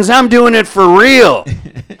 vegans. I'm doing it for real.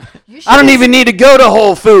 I don't even need to go to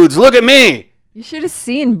Whole Foods. Look at me. You should have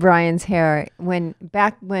seen Brian's hair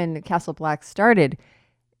back when Castle Black started.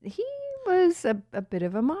 He was a bit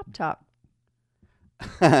of a mop top.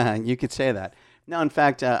 You could say that. No, in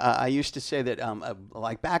fact, I used to say that,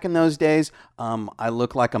 like back in those days, I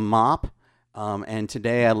look like a mop, and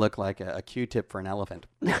today I look like a Q-tip for an elephant.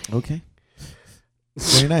 Okay.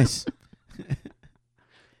 Very nice.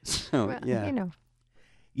 So Well, yeah,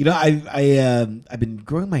 I've been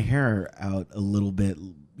growing my hair out a little bit.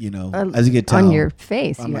 As you get tell, on your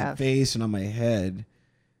face, on you my have. face and on my head.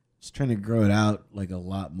 Just trying to grow it out like a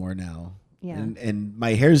lot more now. Yeah. And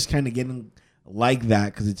my hair's kind of getting like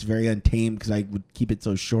that because it's very untamed because I would keep it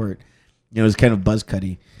so short. It's kind of buzz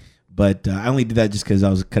cutty. But I only did that just because I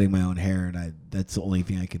was cutting my own hair, and that's the only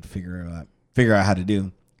thing I could figure out how to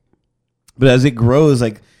do. But as it grows,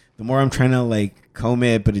 like the more I'm trying to like comb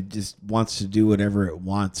it, but it just wants to do whatever it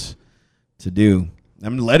wants to do.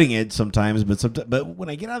 I'm letting it sometimes, but when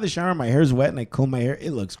I get out of the shower, my hair's wet and I comb my hair, it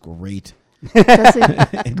looks great. Does it?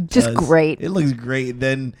 It Just does. great. It looks great.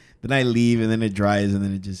 Then I leave and then it dries and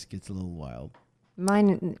then it just gets a little wild.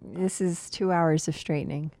 Mine. This is 2 hours of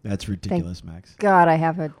straightening. That's ridiculous, Max. God, I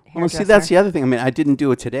have a hairdresser. well, see, that's the other thing. I mean, I didn't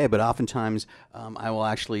do it today, but oftentimes I will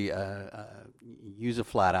actually use a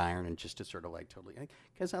flat iron and just to sort of like totally,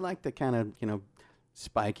 because I like the kind of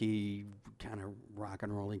spiky kind of rock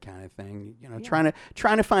and rolly kind of thing. Trying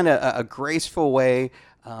to find a graceful way.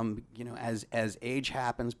 As age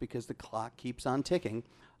happens, because the clock keeps on ticking,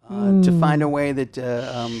 to find a way that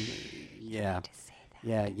yeah. Say that.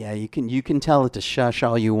 Yeah, you can tell it to shush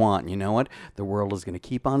all you want. You know what? The world is going to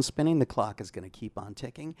keep on spinning. The clock is going to keep on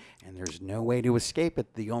ticking, and there's no way to escape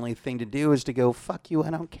it. The only thing to do is to go, fuck you, I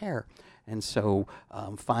don't care. And so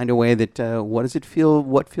find a way that what does it feel?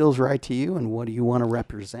 What feels right to you, and what do you want to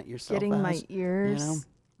represent yourself Getting as? my ears you know?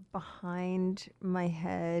 behind my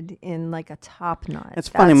head in like a top knot. It's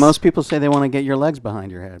funny. Most people say they want to get your legs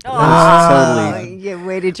behind your head. But Oh, totally. you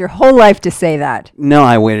waited your whole life to say that. No,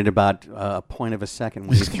 I waited about a point of a second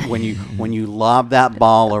when you lobbed that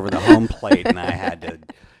ball over the home plate, and I had to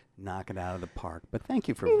knock it out of the park. But thank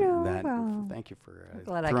you for that. well, Thank you for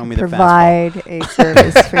Glad I throwing can me the fastball. provide a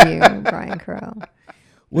service for you, Brian Crow.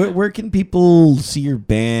 Where can people see your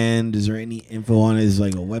band? Is there any info on it? Is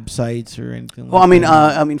like a websites or anything? Well, like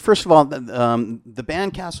that? I mean, first of all, the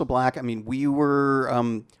band Castle Black. I mean,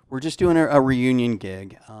 we're just doing a reunion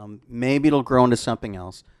gig. Maybe it'll grow into something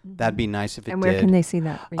else. That'd be nice if it And did. where can they see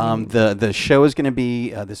that? reunion? The show is going to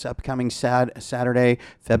be this upcoming Saturday,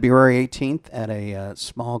 February 18th, at a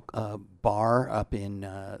small bar up in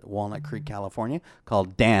Walnut Creek, California,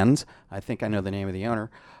 called Dan's. I think I know the name of the owner.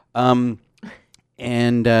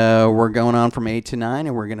 And we're going on from 8 to 9,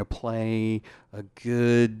 and we're going to play a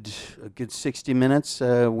good 60 minutes.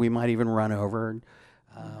 We might even run over.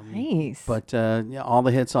 Nice. But yeah, all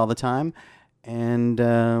the hits all the time, and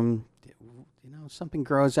something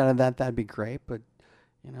grows out of that. That'd be great. But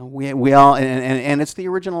we all and it's the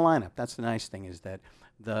original lineup. That's the nice thing, is that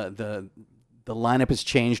the lineup has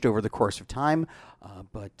changed over the course of time,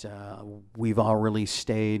 but we've all really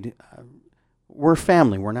stayed. We're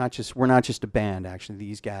family. We're not just a band. Actually,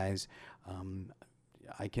 these guys,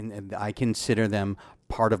 I consider them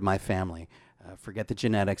part of my family. Forget the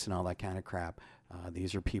genetics and all that kind of crap.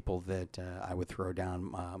 These are people that I would throw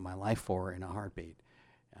down my life for in a heartbeat.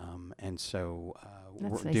 And so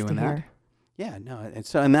That's we're nice doing to that. hear. Yeah, no,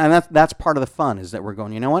 and that's part of the fun, is that we're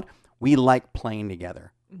going, you know what? We like playing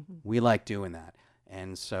together. Mm-hmm. We like doing that,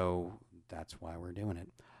 and so that's why we're doing it.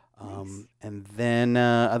 Nice. And then,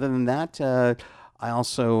 other than that, I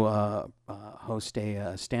also host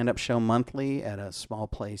a stand-up show monthly at a small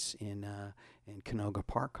place in Canoga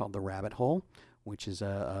Park called the Rabbit Hole, which is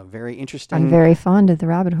a very interesting. I'm very fond of the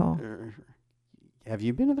rabbit hole. Have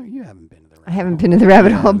you been to the? You haven't been to the. Rabbit I haven't Hole. been to the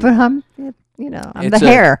rabbit Yeah. hole, but I'm It's the a-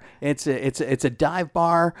 Hare. It's a dive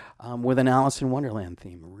bar with an Alice in Wonderland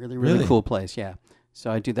theme. Really Really? cool place. Yeah. So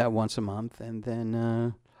I do that once a month, and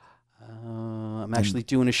then I'm actually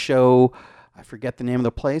doing a show. I forget the name of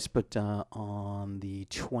the place, but on the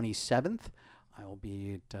 27th, I will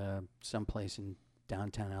be at someplace in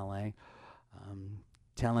downtown LA,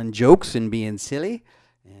 telling jokes and being silly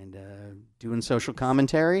and doing social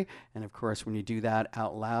commentary. And of course, when you do that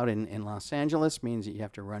out loud in Los Angeles, means that you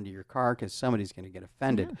have to run to your car because somebody's going to get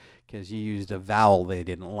offended because you used a vowel they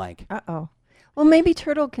didn't like. Uh-oh. Well, maybe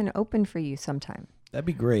Turtle can open for you sometime. That'd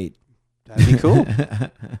be great. That'd be cool.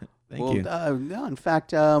 Thank you. No, in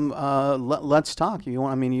fact, let's talk. You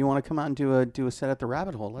want to come out and do a set at the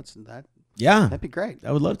Rabbit Hole? Yeah, That'd be great.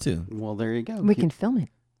 I would love to. Well, there you go. We can film it.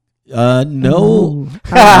 No. Ooh.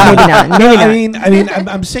 Maybe not. Maybe not. I mean,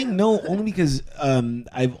 I'm saying no only because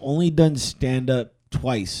I've only done stand up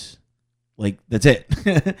twice. Like that's it,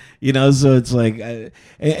 So it's like,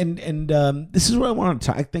 and this is what I want to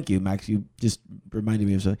talk. Thank you, Max. You just reminded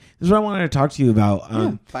me of something. This is what I wanted to talk to you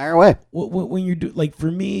about. Fire away. When you do, like, for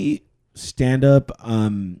me, stand up,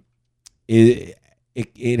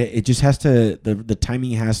 it just has to, the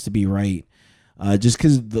timing has to be right. Just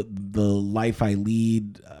because the life I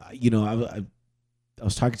lead, I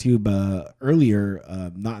was talking to you about earlier,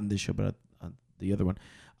 not in this show, but on the other one,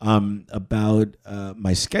 about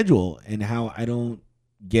my schedule and how I don't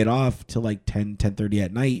get off till like 10:30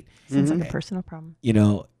 at night. Sounds like a personal problem.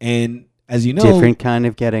 And as you know, Different kind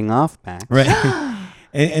of getting off, Max. right?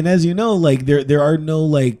 and as you know, like there are no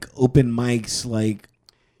like open mics like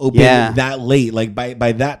open that late. Like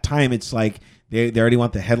by that time, it's like they already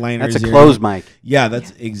want the headliners. That's a closed mic. Yeah,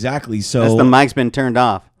 that's exactly. So That's the mic's been turned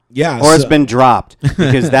off. Yeah, or it's been dropped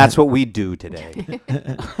because that's what we do today.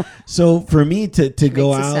 So for me to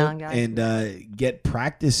go Makes a out sound, guys. and get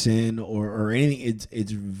practice in or anything,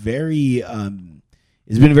 it's very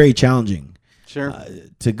it's been very challenging. Sure.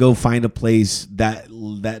 To go find a place that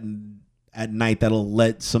at night that'll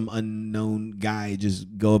let some unknown guy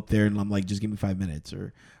just go up there and I'm like, just give me 5 minutes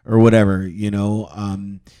or whatever,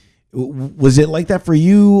 Was it like that for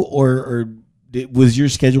you or was your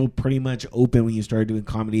schedule pretty much open when you started doing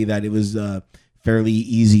comedy, that it was fairly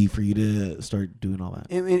easy for you to start doing all that?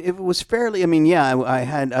 It was fairly. I mean, yeah, I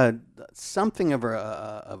had something of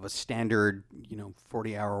a standard,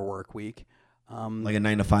 40-hour work week, Like a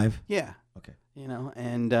 9 to 5? Yeah. Okay.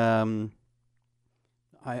 And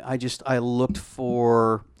I looked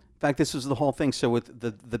for. In fact, this was the whole thing. So with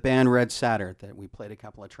the band Red Satyr that we played a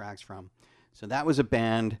couple of tracks from, so that was a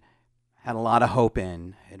band had a lot of hope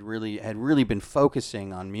in, had really been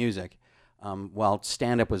focusing on music, while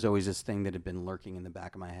stand up was always this thing that had been lurking in the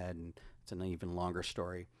back of my head, and it's an even longer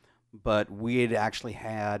story. But we had actually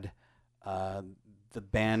had the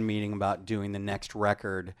band meeting about doing the next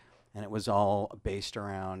record, and it was all based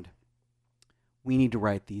around. We need to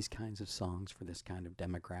write these kinds of songs for this kind of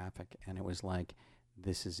demographic. And it was like,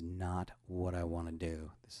 this is not what I want to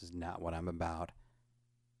do. This is not what I'm about.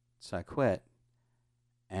 So I quit.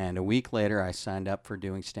 And a week later, I signed up for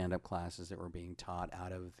doing stand-up classes that were being taught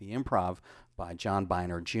out of the Improv by John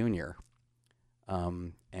Biner Jr.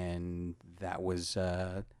 And that was,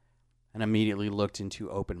 and immediately looked into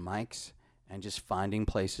open mics and just finding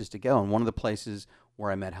places to go. And one of the places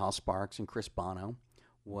where I met Hal Sparks and Chris Bono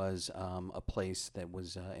was a place that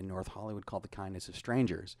was in North Hollywood called The Kindness of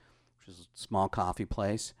Strangers, which is a small coffee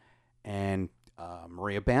place. And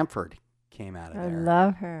Maria Bamford came out of there. I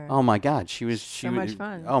love her. Oh my God, she was much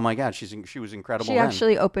fun. Oh my God, she was incredible. She then.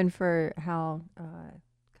 actually opened for Hal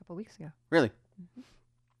a couple weeks ago. Really?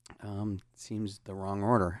 Seems the wrong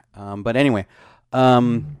order. But anyway,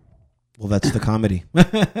 well, that's the comedy.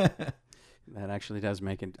 that actually does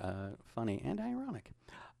make it funny and ironic.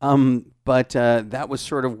 But that was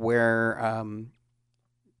sort of where,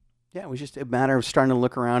 it was just a matter of starting to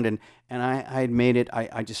look around, and I had made it,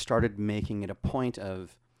 I just started making it a point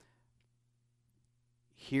of,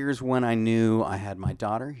 here's when I knew I had my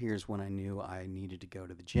daughter, here's when I knew I needed to go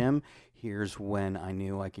to the gym, here's when I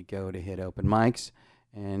knew I could go to hit open mics,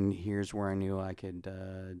 and here's where I knew I could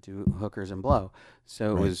do hookers and blow.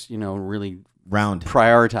 So it was, really round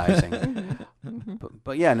prioritizing.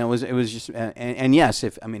 but yeah, no, it was just, and yes,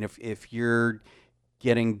 if you're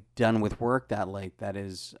getting done with work that late, that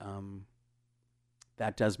is,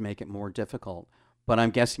 that does make it more difficult. But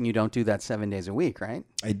I'm guessing you don't do that 7 days a week, right?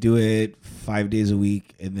 I do it 5 days a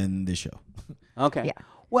week, and then the show. Okay. Yeah.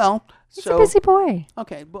 Well, He's a busy boy.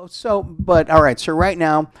 Okay. But all right. So right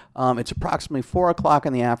now, it's approximately 4:00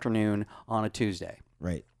 in the afternoon on a Tuesday.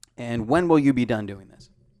 Right. And when will you be done doing this?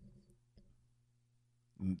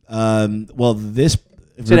 Well,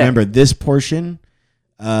 Today. Remember this portion.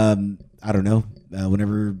 I don't know.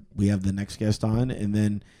 Whenever we have the next guest on, and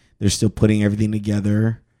then they're still putting everything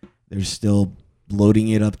together. They're still loading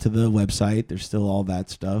it up to the website. There's still all that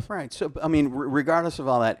stuff. Right. So, regardless of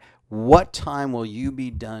all that, what time will you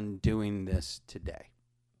be done doing this today?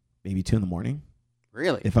 Maybe 2 a.m.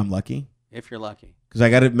 Really? If I'm lucky. If you're lucky. Because I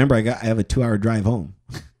got to remember, I have a 2-hour drive home.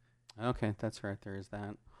 Okay, that's right. There is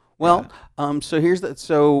that. Well,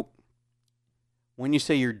 so when you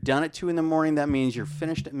say you're done at 2 a.m, that means you're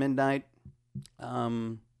finished at midnight.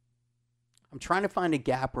 I'm trying to find a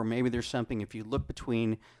gap where maybe there's something, if you look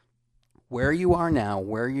between where you are now,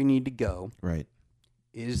 where you need to go. Right.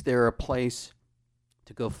 Is there a place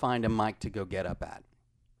to go find a mic to go get up at?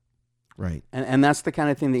 Right. And that's the kind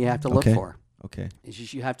of thing that you have to look for. Okay. It's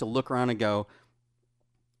just you have to look around and go,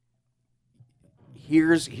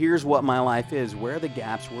 here's what my life is. Where are the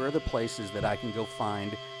gaps? Where are the places that I can go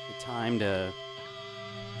find the time to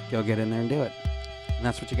go get in there and do it? And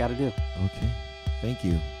that's what you got to do. Okay. Thank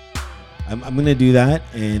you. I'm going to do that,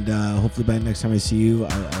 and hopefully by next time I see you,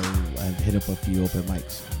 I'll hit up a few open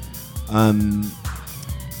mics.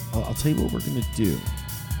 I'll tell you what we're going to do.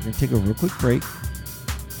 We're going to take a real quick break,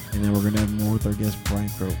 and then we're going to have more with our guest, Brian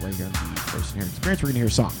Crow, right here on the First and Hare Experience. We're going to hear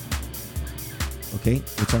a song. Okay?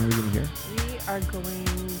 What song are we going to hear? We are going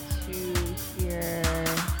to hear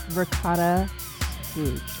Ricotta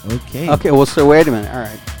Stooge. Okay. Okay, well, so wait a minute. All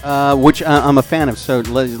right. Which I'm a fan of, so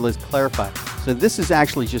let's clarify. So this is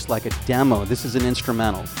actually just like a demo. This is an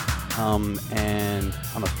instrumental. And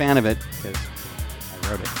I'm a fan of it because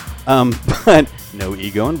I wrote it. But no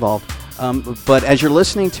ego involved. But as you're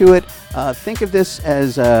listening to it, think of this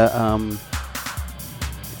as it's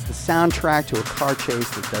the soundtrack to a car chase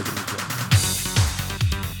that doesn't exist.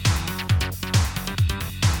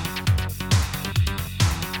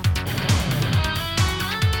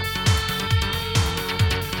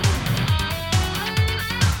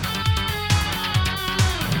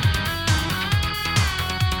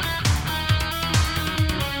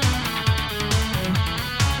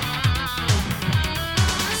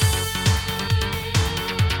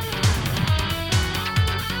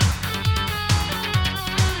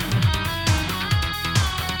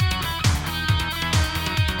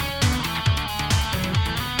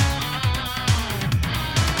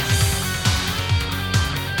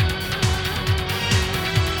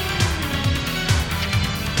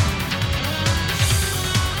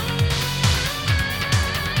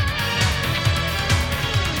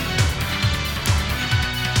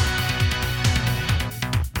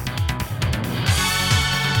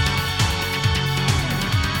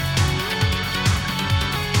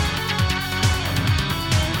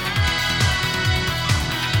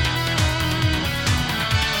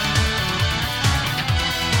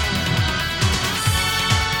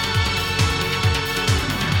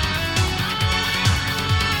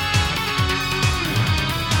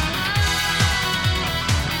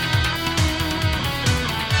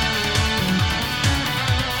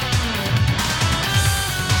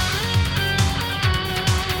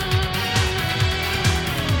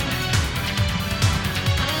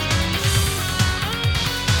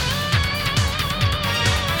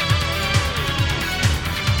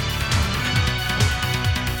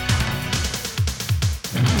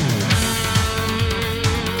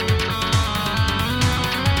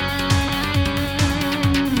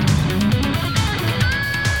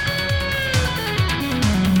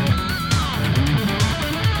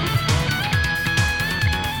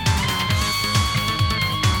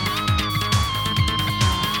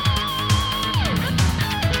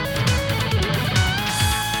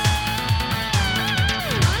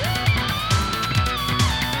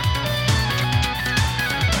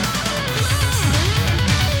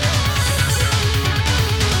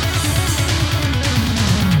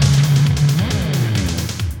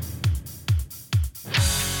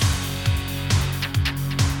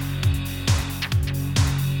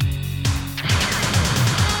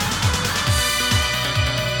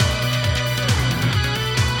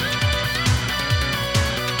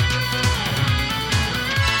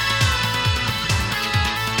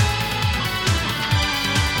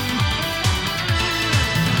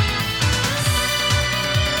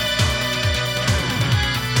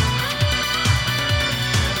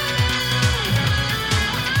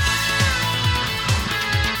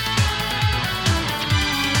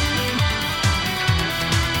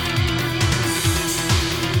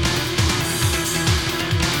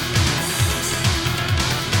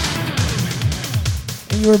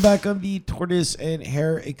 we're back on the Tortoise and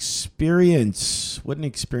Hare experience. What an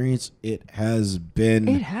experience it has been.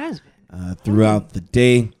 It has been. Throughout the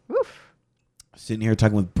day. Oof. Sitting here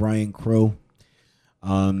talking with Brian Crow.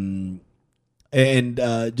 Just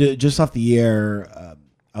off the air,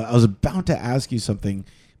 I was about to ask you something,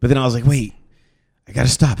 but then I was like, wait, I got to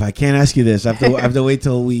stop. I can't ask you this. I have to wait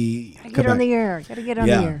till we Gotta get on the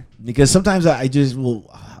air. Because sometimes I just will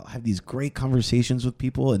have these great conversations with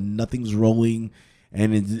people and nothing's rolling.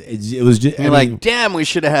 And it was just... You're like, damn, we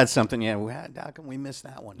should have had something. Yeah, how come we missed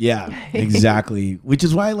that one? Yeah, exactly. Which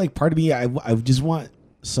is why, like, part of me, I just want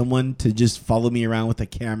someone to just follow me around with a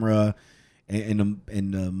camera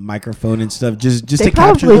and a microphone and stuff, just They to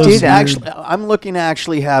capture probably those. do that. Actually, I'm looking to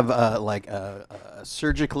actually have a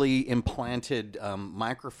surgically implanted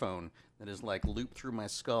microphone that is like looped through my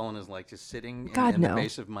skull and is like just sitting in the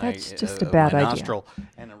base of my, That's just a bad my idea. nostril,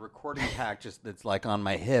 and a recording pack just that's like on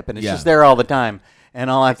my hip, and it's Yeah. just there all the time. And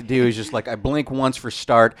all I have to do is just like I blink once for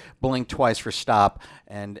start, blink twice for stop,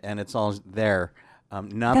 and it's all there.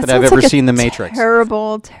 Not that I've sounds ever like a seen The Matrix.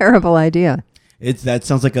 Terrible idea. That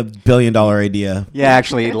sounds like $1 billion idea. Yeah,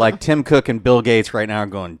 actually, like Tim Cook and Bill Gates right now are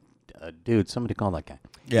going, dude, somebody call that guy.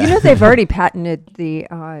 Yeah. You know, they've already patented the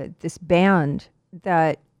this band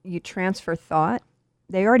that you transfer thought.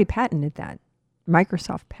 They already patented that.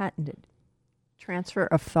 Microsoft patented transfer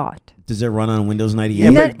of thought. Does it run on Windows 98?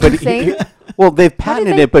 Isn't that insane? Well, they've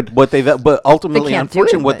patented it, but but ultimately, They can't do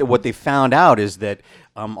unfortunately, it, but- what they found out is that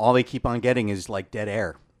all they keep on getting is like dead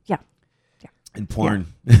air. Yeah. And porn.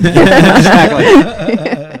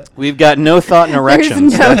 Exactly. We've got no thought and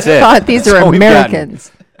erections. There's no That's it. thought. These That's are all we've gotten.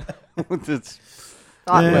 Americans. It's-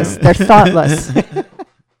 Thoughtless. They're thoughtless.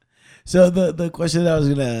 So the question that I was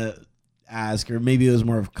gonna ask, or maybe it was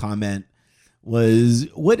more of a comment, was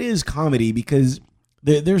what is comedy? Because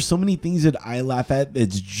there's so many things that I laugh at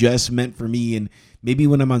that's just meant for me, and maybe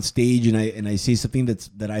when I'm on stage and I say something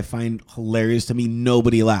that I find hilarious to me,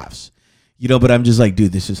 nobody laughs, But I'm just like,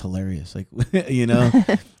 dude, this is hilarious, like,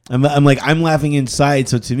 I'm like, I'm laughing inside.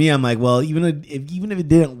 So to me, I'm like, well, even if it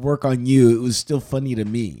didn't work on you, it was still funny to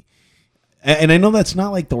me. And I know that's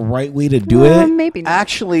not like the right way to do it. Maybe not.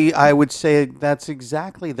 Actually, I would say that's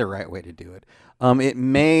exactly the right way to do it. It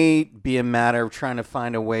may be a matter of trying to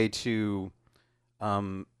find a way to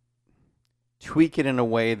tweak it in a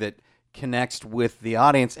way that connects with the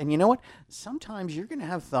audience. And you know what? Sometimes you're going to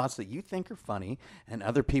have thoughts that you think are funny, and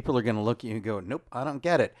other people are going to look at you and go, nope, I don't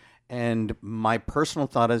get it. And my personal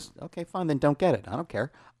thought is, okay, fine, then don't get it. I don't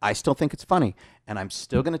care. I still think it's funny, and I'm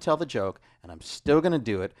still going to tell the joke, and I'm still going to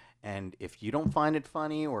do it. And if you don't find it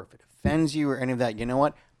funny, or if it offends you or any of that, you know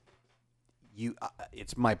what?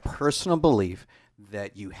 It's my personal belief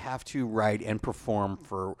that you have to write and perform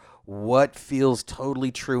for what feels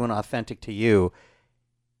totally true and authentic to you,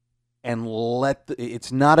 and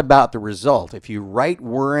it's not about the result. If you write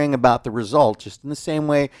worrying about the result, just in the same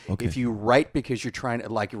way, if you write because you're trying to,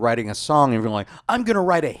 like, you're writing a song and you're like, I'm going to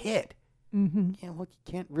write a hit. Mm-hmm. Yeah, well,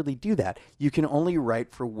 you can't really do that. You can only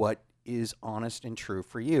write for what is honest and true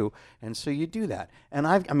for you, and so you do that. And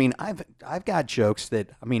I've got jokes that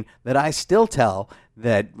I still tell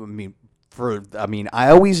that I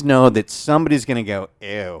always know that somebody's going to go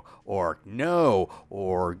ew or no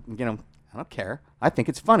or I don't care. I think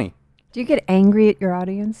it's funny. Do you get angry at your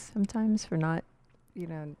audience sometimes for not,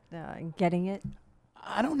 getting it?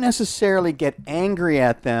 I don't necessarily get angry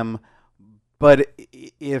at them, but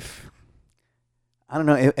if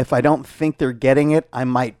I don't think they're getting it, I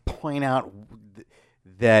might point out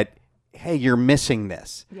that, hey, you're missing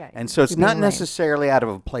this. Yeah, and so it's you're not being lame. necessarily out of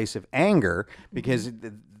a place of anger because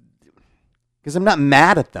I'm not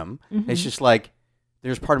mad at them. It's just like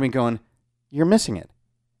there's part of me going, you're missing it.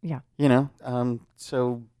 Yeah.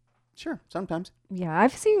 So sure, sometimes. Yeah,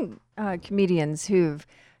 I've seen comedians who've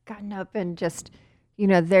gotten up and just,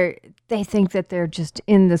 they think that they're just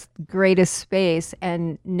in this greatest space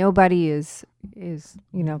and nobody is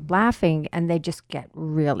laughing, and they just get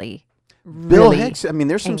really Bill really Hicks.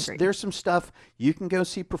 angry. There's some stuff you can go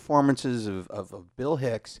see performances of Bill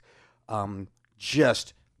Hicks,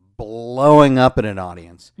 just blowing up at an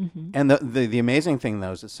audience. And the amazing thing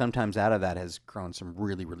though is that sometimes out of that has grown some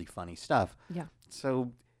really, really funny stuff. Yeah.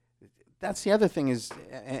 So that's the other thing is,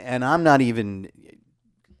 and I'm not even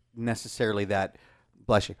necessarily that,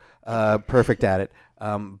 bless you, perfect at it.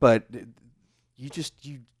 But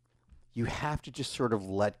you have to just sort of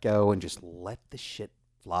let go and just let the shit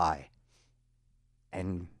fly.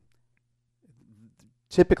 And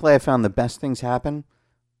typically I found the best things happen.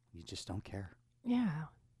 You just don't care. Yeah.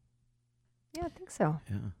 Yeah, I think so.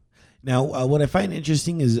 Yeah. Now, what I find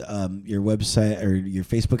interesting is your website or your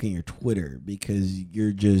Facebook and your Twitter, because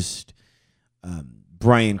you're just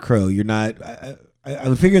Brian Crow. You're not. I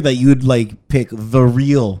would figure that you would like pick the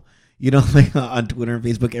real. Like on Twitter and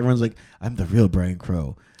Facebook, everyone's like, "I'm the real Brian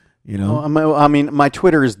Crow." I mean, my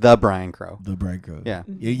Twitter is the Brian Crow. The Brian Crow. Yeah.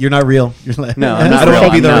 You're not real. You're like, No, I I'm not don't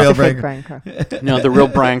want to be real. the I'm real not. Brian Crow. Crow. No, the real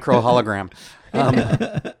Brian Crow hologram.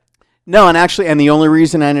 No, and the only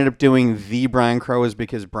reason I ended up doing the Brian Crow is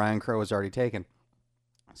because Brian Crow was already taken.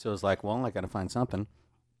 So it was like, well, I got to find something.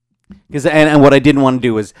 And what I didn't want to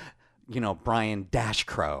do was, Brian Dash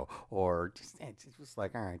Crow, or it was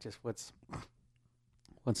like, all right, just what's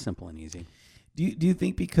simple and easy. Do you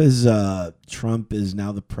think because Trump is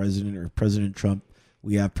now the president, or President Trump,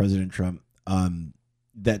 we have President Trump,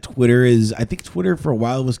 that Twitter is? I think Twitter for a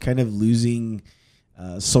while was kind of losing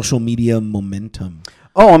social media momentum.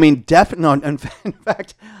 Oh, I mean, definitely. No, in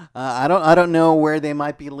fact, I don't know where they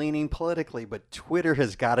might be leaning politically, but Twitter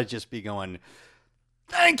has got to just be going,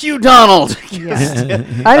 "Thank you, Donald." Yeah.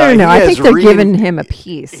 I don't know. I think they're giving him a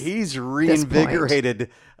piece. He's reinvigorated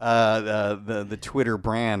the Twitter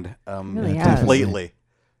brand Really completely.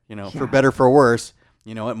 For better for worse.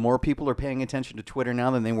 More people are paying attention to Twitter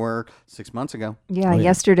now than they were 6 months ago. Yeah,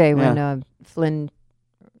 yesterday when Flynn.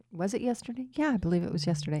 Was it yesterday? Yeah, I believe it was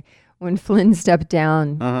yesterday when Flynn stepped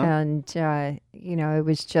down, and it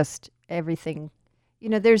was just everything.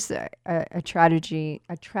 There's a tragedy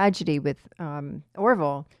with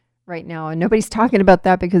Orville right now, and nobody's talking about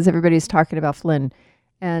that because everybody's talking about Flynn,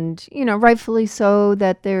 and rightfully so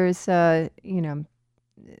that there's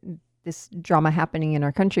this drama happening in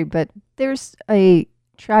our country, but there's a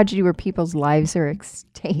tragedy where people's lives are at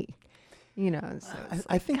stake. So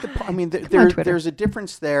I think there's a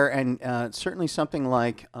difference there, and certainly something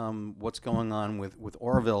like what's going on with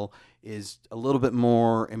Orville is a little bit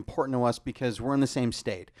more important to us because we're in the same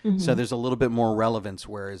state. Mm-hmm. So there's a little bit more relevance,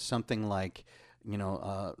 whereas something like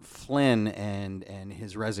Flynn and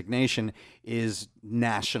his resignation is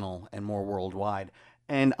national and more worldwide.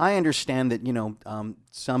 And I understand that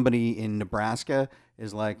somebody in Nebraska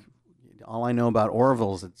is like, all I know about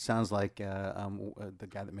Orville is it sounds like the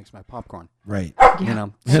guy that makes my popcorn. Right.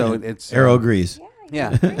 So it's Arrow agrees.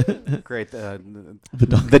 Yeah. Great. The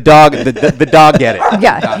dog get it.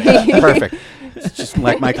 Yeah. Perfect. It's just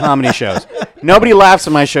like my comedy shows. Nobody laughs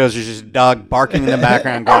at my shows. There's just a dog barking in the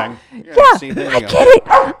background going, yeah, see, there I you go. get it.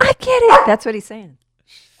 I get it. That's what he's saying.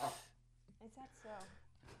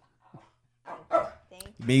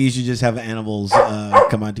 Maybe you should just have animals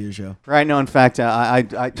come onto your show. Right. No, in fact, I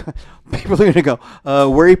people are going to go,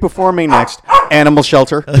 where are you performing next? Animal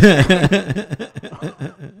shelter.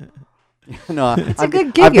 No, It's a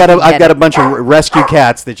good gig. I've got a bunch of rescue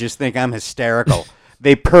cats that just think I'm hysterical.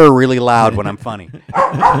 They purr really loud when I'm funny.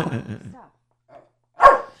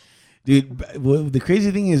 Dude, the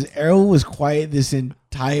crazy thing is Arrow was quiet this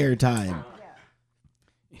entire time.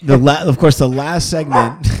 Of course, the last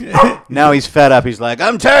segment. Now he's fed up. He's like,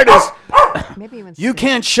 I'm tired of this. Maybe even You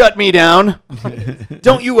can't shut me down.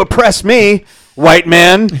 Don't you oppress me, white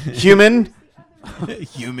man, human,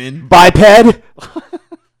 biped.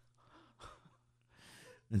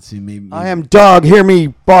 Let's see, maybe I am dog. Hear me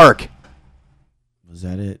bark. Was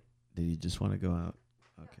that it? Did you just want to go out?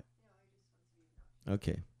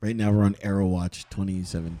 Okay. Right now we're on Arrow Watch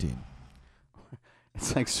 2017.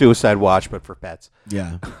 It's like Suicide Watch, but for pets.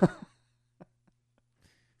 Yeah.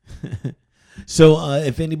 So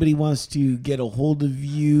if anybody wants to get a hold of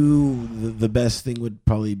you, the best thing would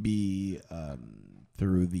probably be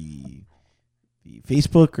through the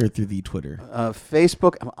Facebook or through the Twitter.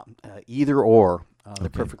 Facebook, either or. They're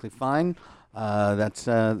perfectly fine. That's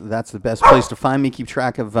the best place to find me. Keep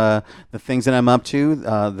track of the things that I'm up to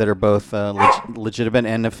that are both legitimate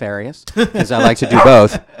and nefarious, because I like to do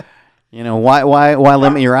both. Why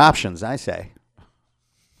limit your options? I say.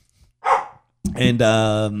 And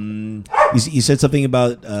you said something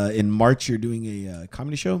about in March you're doing a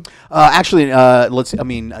comedy show. Actually,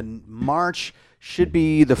 March should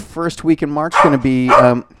be the first week in March. Going to be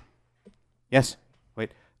yes.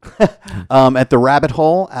 Wait, at the Rabbit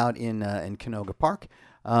Hole out in Canoga Park,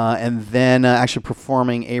 and then actually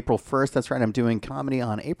performing April 1st. That's right. I'm doing comedy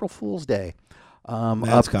on April Fool's Day.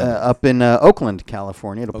 Up in Oakland,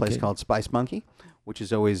 California, at a place called Spice Monkey, which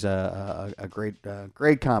is always a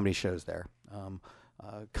great comedy shows there.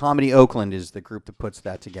 Comedy Oakland is the group that puts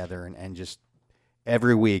that together, and just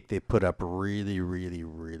every week they put up really, really,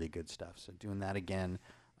 really good stuff. So doing that again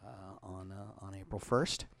on April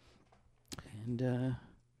 1st, and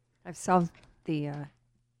I've solved the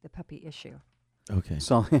puppy issue. Okay.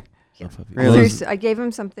 so Yeah. Really? I gave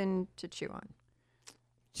him something to chew on.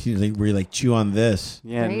 She's like, where you like chew on this.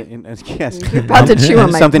 Yeah, Right? yes. You're about to chew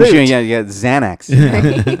on my Something boot. chewing. Yeah, Xanax.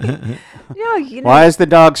 No, you know, Why is the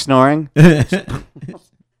dog snoring? he's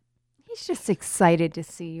just excited to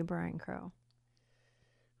see you, Brian Crow.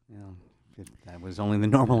 That was only the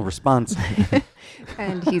normal response.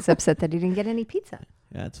 And he's upset that he didn't get any pizza.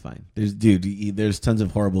 Yeah, it's fine. There's tons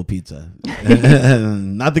of horrible pizza.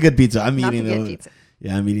 Not the good pizza. I'm Not eating the good pizza.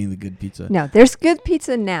 Yeah, I'm eating the good pizza. No, there's good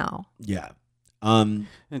pizza now. Yeah. And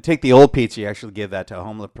take the old pizza. You actually give that to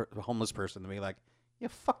a homeless person to be like, yeah,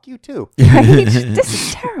 fuck you too. Right? This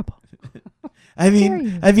is terrible. I've dare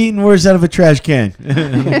you? eaten worse out of a trash can.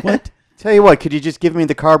 What? Tell you what, could you just give me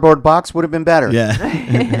the cardboard box? Would have been better. Yeah.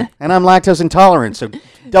 And I'm lactose intolerant, so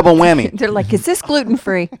double whammy, They're like, is this gluten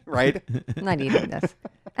free? right? I'm not eating this.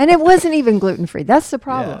 And it wasn't even gluten free. That's the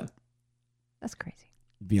problem. Yeah. That's crazy.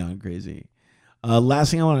 Beyond crazy.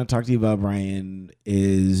 Last thing I want to talk to you about, Brian,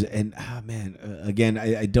 is, and again,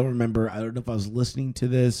 I don't remember. I don't know if I was listening to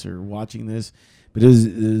this or watching this, but it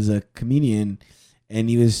was a comedian,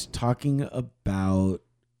 and he was talking about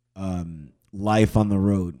life on the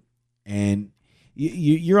road. And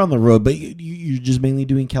you're on the road, but you're just mainly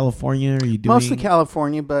doing California? Or are you doing Mostly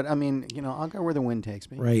California, but I mean, I'll go where the wind takes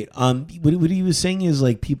me. Right. What he was saying is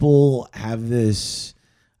like people have this,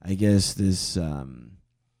 I guess, this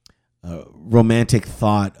romantic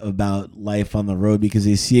thought about life on the road because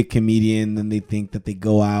they see a comedian and they think that they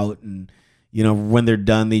go out and when they're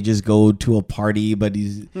done they just go to a party. But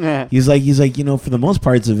he's like for the most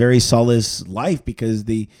part it's a very solace life because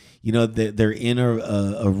they're in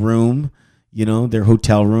a room, their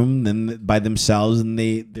hotel room, then by themselves, and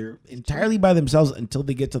they're entirely by themselves until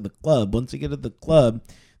they get to the club. Once they get to the club,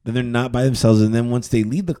 then they're not by themselves, and then once they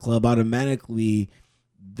leave the club, automatically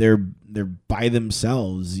they're by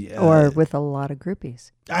themselves. Or with a lot of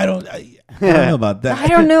groupies. I don't know about that. I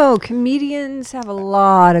don't know. Comedians have a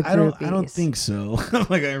lot of groupies. I don't think so.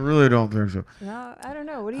 Like I really don't think so. No, I don't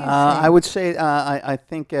know. What do you say? I would say I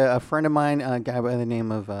think a friend of mine, a guy by the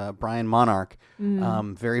name of Brian Monarch,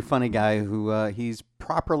 very funny guy who he's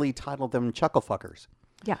properly titled them chuckle fuckers.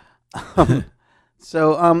 Yeah.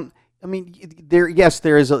 So I mean, there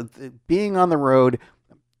is being on the road.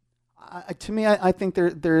 To me, I think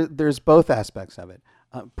there's both aspects of it.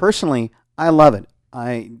 Personally, I love it.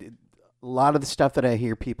 A lot of the stuff that I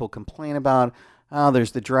hear people complain about,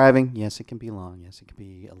 there's the driving. Yes, it can be long. Yes, it can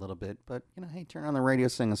be a little bit. But, hey, turn on the radio,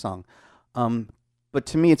 sing a song. But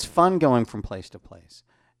to me, it's fun going from place to place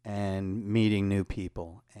and meeting new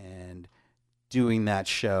people and doing that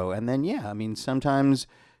show. And then, yeah, I mean, sometimes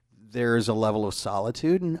there's a level of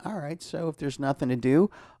solitude. And, all right, so if there's nothing to do,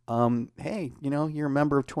 hey, you're a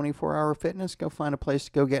member of 24-Hour Fitness, go find a place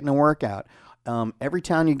to go get in a workout. Every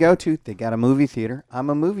town you go to, they got a movie theater. I'm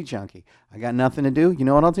a movie junkie. I got nothing to do. You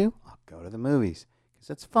know what I'll do? I'll go to the movies because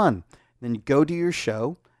it's fun. Then you go do your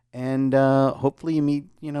show, and hopefully you meet,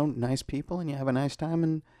 nice people, and you have a nice time.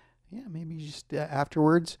 And, yeah, maybe just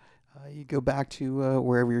afterwards you go back to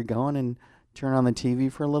wherever you're going and turn on the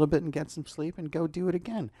TV for a little bit and get some sleep and go do it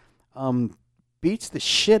again. Beats the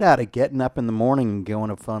shit out of getting up in the morning and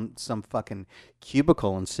going to some fucking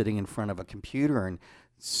cubicle and sitting in front of a computer and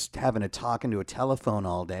having to talk into a telephone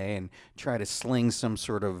all day and try to sling some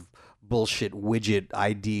sort of bullshit widget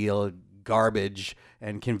ideal garbage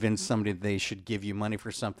and convince somebody they should give you money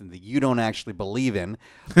for something that you don't actually believe in.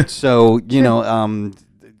 So,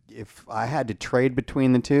 if I had to trade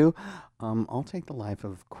between the two, I'll take the life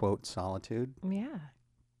of, quote, solitude. Yeah.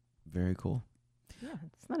 Very cool. Yeah,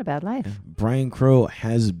 it's not a bad life. Brian Crow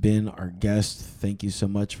has been our guest. Thank you so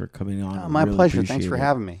much for coming on. Oh, my really pleasure. Thanks for appreciate it.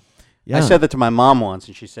 having me. Yeah. I said that to my mom once,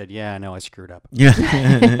 and she said, "Yeah, I know I screwed up." Yeah.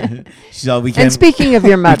 She's all, we can't. And speaking of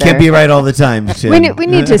your we mother, can't be right all the time. we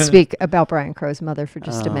need to speak about Brian Crow's mother for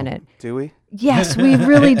just a minute. Do we? Yes, we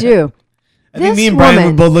really do. I think me This and Brian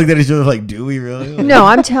woman- both looked at each other like, "Do we really?" No,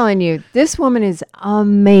 I'm telling you, this woman is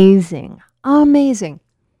amazing. Amazing.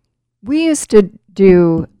 We used to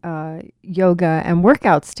do yoga and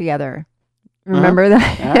workouts together. Remember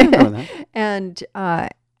that? Yeah, I remember that. And,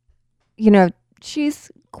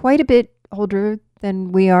 she's quite a bit older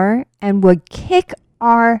than we are and would kick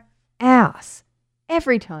our ass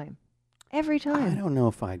every time. Every I time. don't know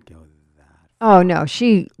if I'd go that. Oh, no.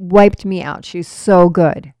 She wiped me out. She's so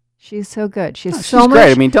good. She's so good. She's She's so much.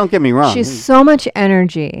 great. I mean, don't get me wrong. She's so much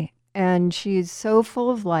energy and she's so full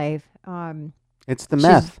of life. It's the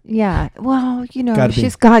meth. Yeah. Well, Gotta be.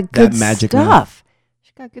 she's got good That magic stuff.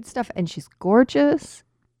 She's got good stuff and she's gorgeous.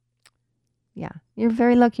 Yeah. You're a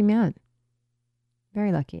very lucky man.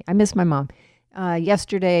 Very lucky. I miss my mom.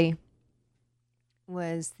 Yesterday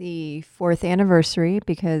was the 4th anniversary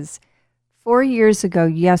because 4 years ago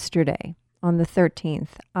yesterday, on the 13th,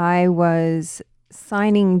 I was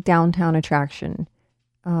signing Downtown Attraction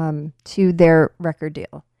to their record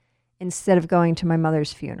deal instead of going to my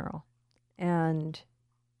mother's funeral. And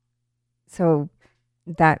so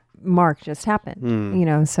that mark just happened, you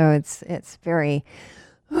know, so it's very,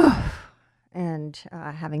 and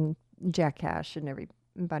having Jack Cash and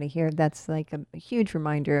everybody here, that's like a huge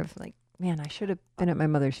reminder of like, man, I should have been at my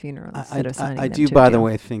mother's funeral instead of signing I them do, to by a the deal.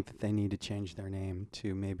 way, think that they need to change their name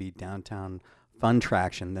to maybe Downtown Fun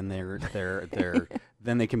Traction. Then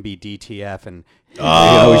then they can be DTF and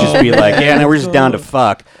always just be like, yeah, no, we're just down to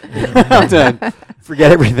fuck. To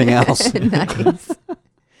forget everything else. Nice.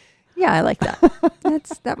 Yeah, I like that.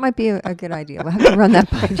 That might be a good idea. We'll have to run that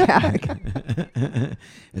by Jack.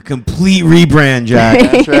 A complete rebrand,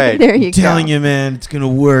 Jack. That's right. There you Telling go. you, man, it's gonna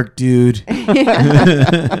work, dude.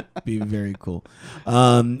 Be very cool.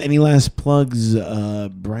 Any last plugs,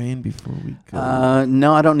 Brian, before we go?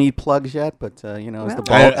 No, I don't need plugs yet, but as the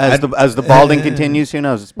Well- as the balding continues, who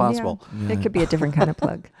knows? It's possible. Yeah. It could be a different kind of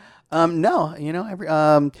plug.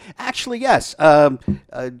 No, actually, yes.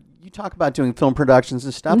 You talk about doing film productions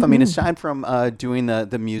and stuff. I mean, aside from doing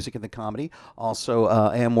the music and the comedy, also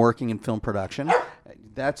I am working in film production.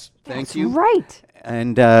 Thank you. Right.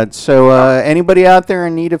 And so anybody out there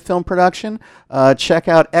in need of film production, check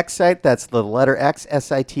out Excite. That's the letter X,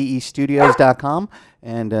 SITE studios.com,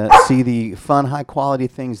 and see the fun, high-quality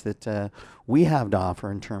things that we have to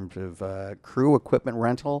offer in terms of crew, equipment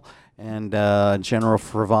rental, and general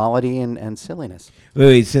frivolity and silliness.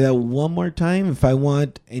 Wait, say that one more time. If I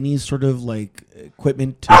want any sort of like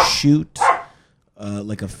equipment to shoot,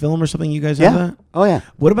 like a film or something, you guys have that? Oh, yeah.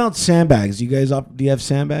 What about sandbags? Do you have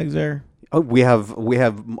sandbags there? Oh, we have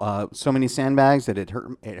so many sandbags that it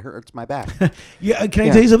hurts my back. Yeah, can I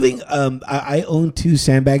tell you something? I own 2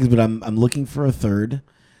 sandbags, but I'm looking for a third.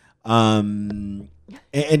 And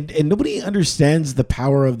nobody understands the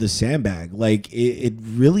power of the sandbag. Like it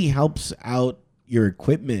really helps out your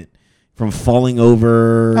equipment from falling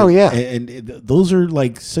over. Oh, yeah. And those are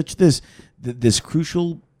like such this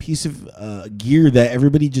crucial piece of gear that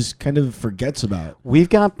everybody just kind of forgets about. We've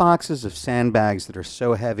got boxes of sandbags that are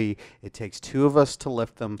so heavy it takes 2 of us to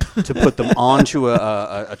lift them to put them onto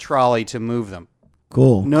a trolley to move them.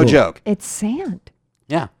 Cool. No cool. joke. It's sand.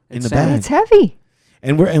 Yeah, In the sand. bag. It's heavy.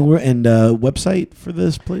 And website for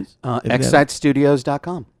this place?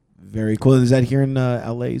 Excitestudios.com. Very cool. Is that here in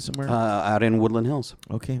LA somewhere? Out in Woodland Hills.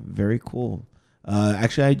 Okay, very cool.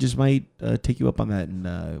 Actually, I just might take you up on that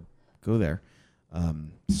and go there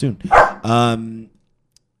soon.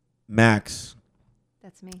 Max,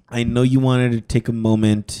 That's me. I know you wanted to take a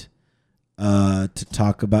moment to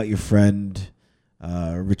talk about your friend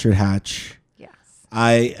Richard Hatch.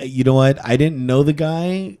 Yes. You know what? I didn't know the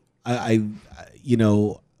guy.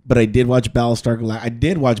 But I did watch Battlestar Galactica. I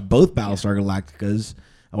did watch both Battlestar Galacticas.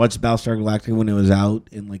 I watched Battlestar Galactica when it was out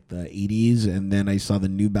in like the 80s, and then I saw the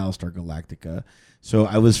new Battlestar Galactica. So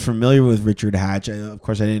I was familiar with Richard Hatch. Of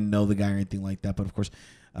course, I didn't know the guy or anything like that, but of course,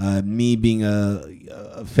 me being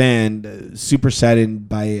a fan, super saddened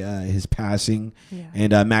by his passing. Yeah.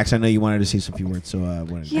 And Max, I know you wanted to say some few words, so I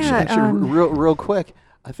wanted to Yeah. Actually, real quick,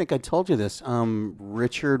 I think I told you this.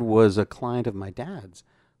 Richard was a client of my dad's.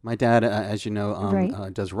 My dad, as you know,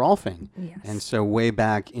 Right. does Rolfing. Yes. And so way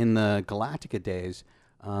back in the Galactica days,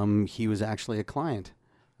 he was actually a client.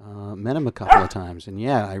 Met him a couple of times. And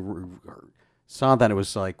yeah, I saw that. It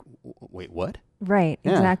was like, wait, what? Right,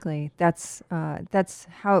 Yeah. exactly. That's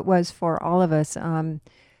how it was for all of us.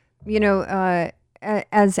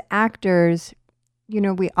 As actors,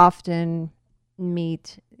 we often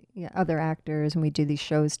meet other actors and we do these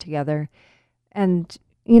shows together, and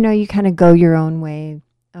you kind of go your own way.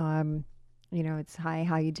 It's hi,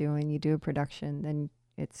 how you doing? You do a production, then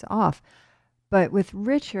it's off. But with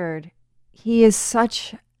Richard, he is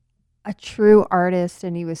such a true artist,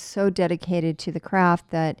 and he was so dedicated to the craft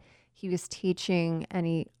that he was teaching, and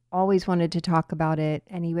he always wanted to talk about it.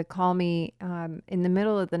 And he would call me in the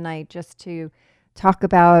middle of the night just to talk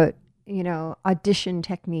about, audition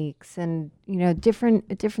techniques and,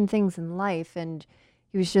 different things in life. And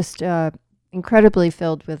he was just incredibly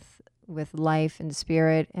filled with life and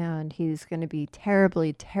spirit, and he's going to be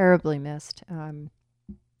terribly, terribly missed.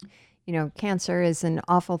 Cancer is an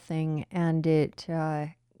awful thing, and it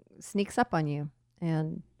sneaks up on you.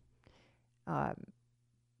 And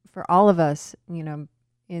for all of us,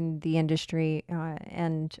 in the industry,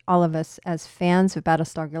 and all of us as fans of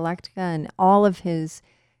Battlestar Galactica and all of his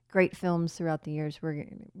great films throughout the years, we're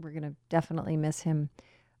going to definitely miss him.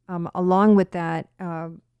 Along with that,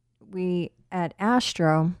 we at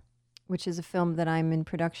Astro, which is a film that I'm in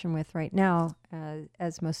production with right now,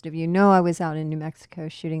 as most of you know, I was out in New Mexico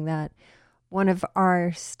shooting that one of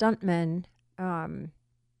our stuntmen,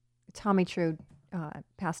 Tommy True,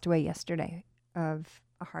 passed away yesterday of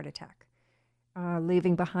a heart attack,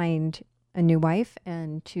 leaving behind a new wife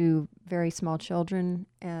and 2 very small children.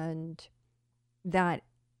 And that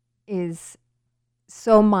is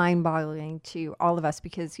so mind-boggling to all of us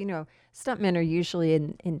because, stuntmen are usually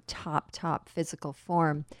in top physical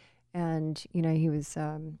form. And, he was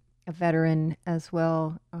a veteran as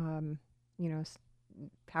well,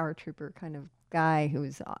 paratrooper kind of guy who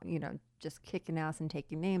was, just kicking ass and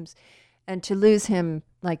taking names. And to lose him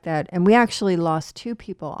like that, and we actually lost 2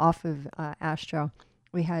 people off of Astro.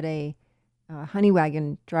 We had a honey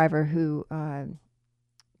wagon driver who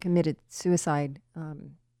committed suicide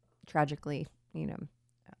tragically.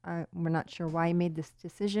 We're not sure why he made this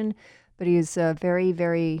decision, but he was very,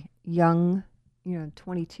 very young,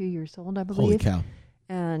 22 years old, I believe. Holy cow.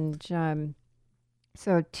 And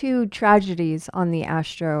so 2 tragedies on the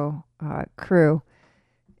Astro crew.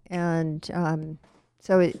 And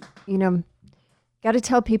so, got to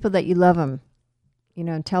tell people that you love them.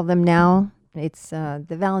 Tell them now. It's the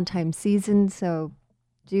Valentine's season, so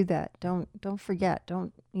do that. Don't forget.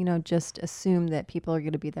 Don't, just assume that people are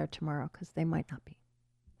going to be there tomorrow because they might not be.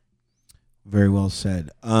 Very well said.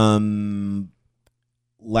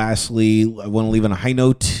 Lastly, I want to leave on a high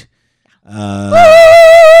note.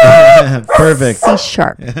 Perfect. C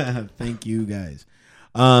sharp. Thank you, guys.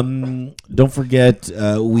 Don't forget,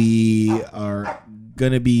 we are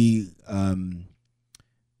going to be,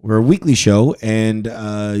 we're a weekly show, and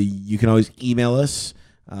you can always email us,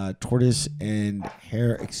 Tortoise and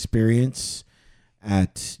Hare Experience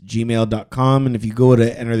at gmail.com. And if you go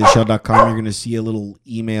to entertheshell.com, you're going to see a little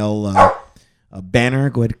email a banner.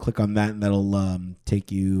 Go ahead and click on that, and that'll take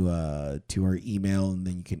you to our email, and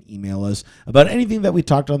then you can email us about anything that we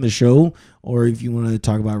talked on the show, or if you want to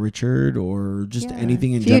talk about Richard, or just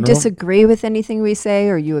anything in general. If you disagree with anything we say,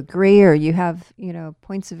 or you agree, or you have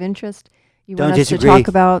points of interest you Don't want us disagree. to talk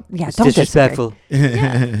about, It's don't disrespectful.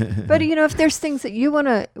 disagree. But if there's things that you want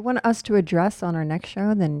us to address on our next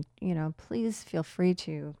show, then please feel free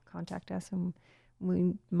to contact us, and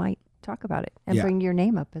we might talk about it and bring your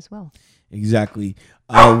name up as well. Exactly.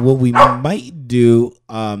 What we might do,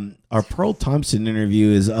 our Pearl Thompson interview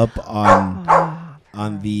is up on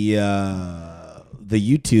the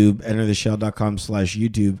YouTube,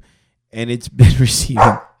 entertheshell.com/YouTube, and it's been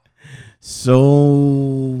receiving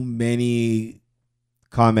so many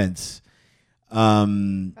comments. Are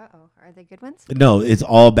they good ones? No, it's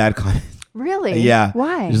all bad comments. Really? Yeah.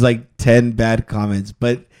 Why? There's like 10 bad comments,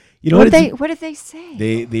 but what did they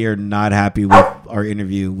say? They are not happy with our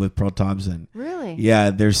interview with Pearl Thompson. Really?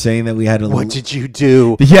 Yeah, they're saying that we had a. What did you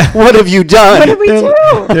do? Yeah. What have you done? What did we do?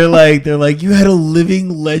 They're like, you had a living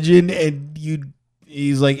legend, and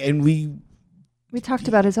he's like, and we talked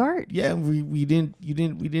about his art. Yeah, we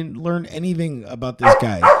didn't learn anything about this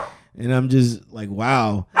guy, and I'm just like,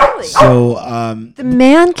 wow. Really? So the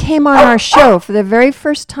man came on our show for the very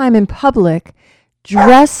first time in public,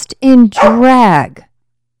 dressed in drag.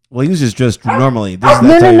 Well, he was just dressed normally. This is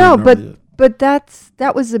No. But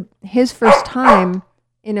that was his first time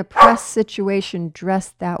in a press situation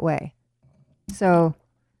dressed that way. So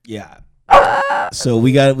yeah. So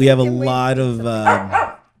we have a lot of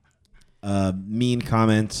mean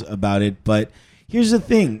comments about it, but here's the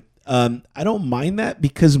thing. I don't mind that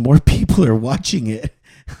because more people are watching it.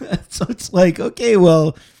 So it's like, okay,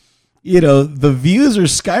 well, the views are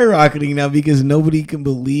skyrocketing now because nobody can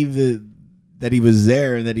believe that he was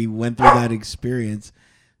there and that he went through that experience.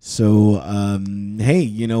 So, hey,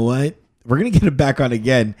 you know what? We're going to get him back on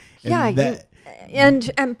again.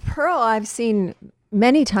 And Pearl, I've seen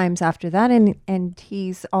many times after that, and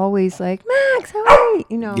he's always like, Max, how are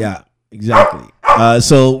you? Yeah, exactly.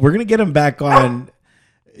 So we're going to get him back on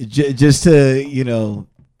just to,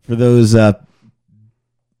 for those, I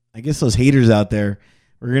guess those haters out there,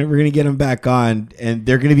 we're going to get him back on, and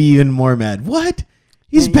they're going to be even more mad. What?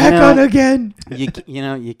 He's back on again. You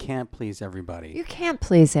can't please everybody. You can't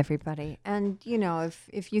please everybody. And,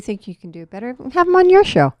 if you think you can do it better, have him on your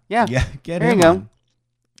show. Yeah. Get there him you go. on.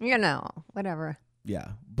 Whatever. Yeah,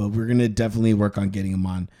 but we're going to definitely work on getting him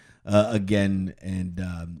on again,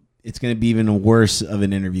 and it's going to be even worse of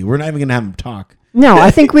an interview. We're not even going to have him talk. No,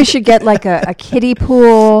 I think we should get like a kiddie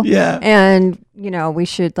pool. Yeah. And, we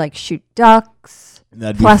should like shoot ducks.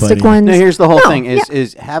 That'd be plastic funny. ones. No, here's the whole thing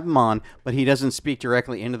is have him on, but he doesn't speak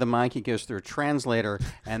directly into the mic. He goes through a translator,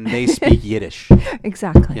 and they speak Yiddish.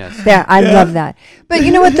 Exactly. Yes. Yeah, I love that. But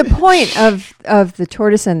you know what? The point of the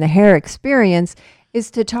Tortoise and the Hare experience is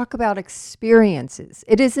to talk about experiences.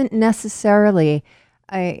 It isn't necessarily,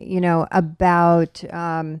 about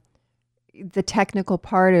the technical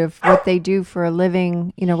part of what they do for a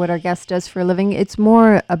living, what our guest does for a living. It's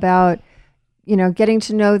more about, getting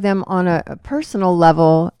to know them on a personal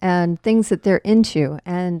level and things that they're into.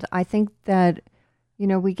 And I think that,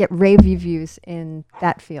 we get rave reviews in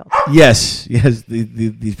that field. Yes.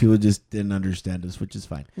 These people just didn't understand us, which is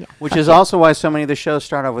fine. Yeah. Which is also why so many of the shows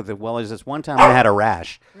start off with it. Well, is this one time I had a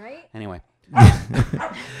rash. Right? Anyway.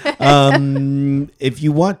 If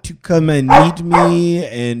you want to come and meet me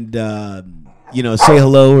and say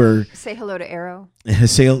hello or Say hello to Arrow.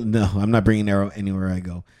 no, I'm not bringing Arrow anywhere I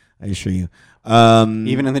go. I assure you.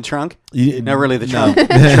 Even in the trunk? No, really, the no. trunk.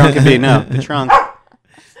 The trunk could be the trunk.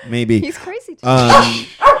 Maybe. He's crazy too.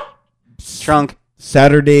 Trunk.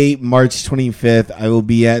 Saturday, March 25th, I will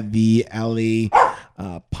be at the LA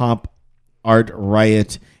Pop Art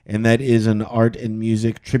Riot, and that is an art and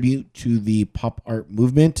music tribute to the pop art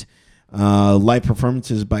movement. Live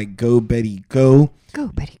performances by Go Betty Go. Go,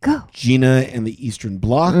 Betty, go. Gina and the Eastern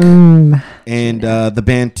Bloc. And the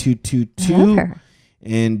band 222.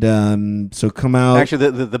 And so come out. Actually,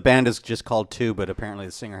 the band is just called Two, but apparently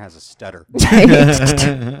the singer has a stutter.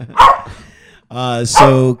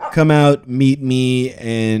 So come out, meet me,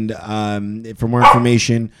 and for more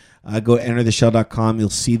information, go to entertheshell.com. You'll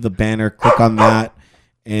see the banner. Click on that,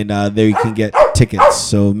 and there you can get tickets.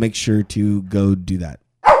 So make sure to go do that.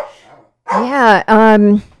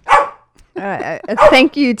 Yeah.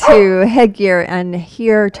 Thank you to Headgear and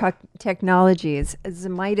Hare Technologies,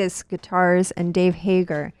 Zemitis Guitars, and Dave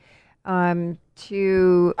Hager.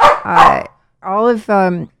 To all of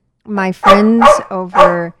my friends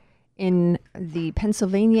over in the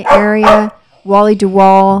Pennsylvania area, Wally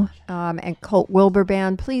DeWall and Colt Wilbur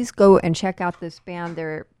Band, please go and check out this band.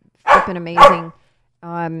 They're flipping amazing.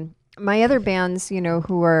 My other bands,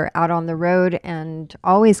 who are out on the road and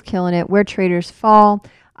always killing it, Where Traders Fall.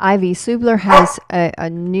 Ivy Subler has a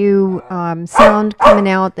new sound coming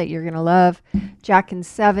out that you're going to love. Jack and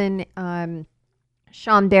Seven.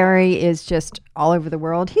 Sean Barry is just all over the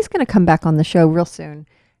world. He's going to come back on the show real soon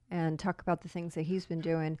and talk about the things that he's been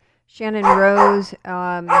doing. Shannon Rose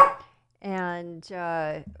and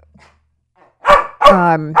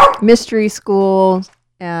Mystery School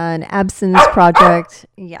and Absence Project.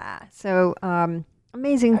 Yeah, so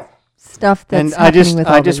amazing stuff that's happening with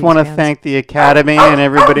all I just want to thank the Academy and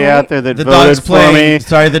everybody out there that The voted dog's for playing. me.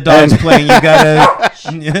 Sorry, the dog's playing.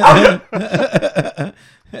 You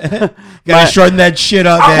gotta shorten that shit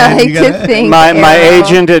up, man. I You gotta- could think My Arrow.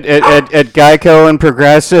 agent at Geico and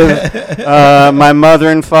Progressive, my mother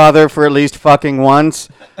and father for at least fucking once.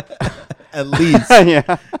 At least.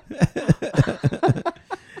 Yeah,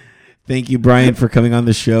 Thank you, Brian, for coming on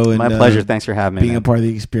the show. And my pleasure. Thanks for having me. being man. a part of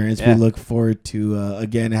the experience. Yeah. We look forward to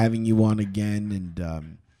again having you on again.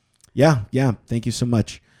 And yeah, thank you so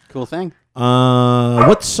much. Cool thing.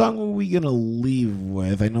 What song are we gonna leave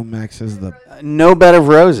with? I know Max has the No Bed of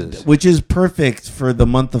Roses. which is perfect for the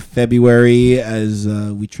month of February as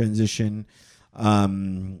we transition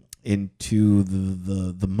into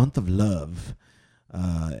the month of love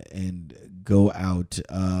and go out.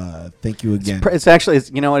 Thank you again. It's actually,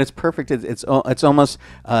 you know what? It's perfect. It's almost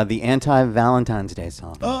the anti-Valentine's Day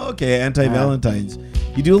song. Oh, okay. Anti-Valentine's.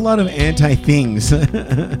 You do a lot of anti-things.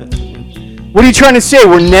 What are you trying to say?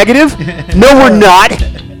 We're negative? No, we're not.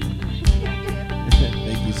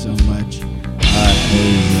 Thank you so much.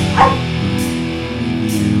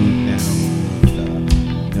 Leave you now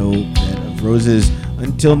with No Bed of Roses.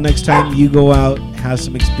 Until next time, you go out, have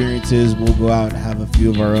some experiences. We'll go out, have a few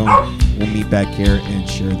of our own. We'll meet back here and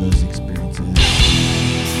share those experiences.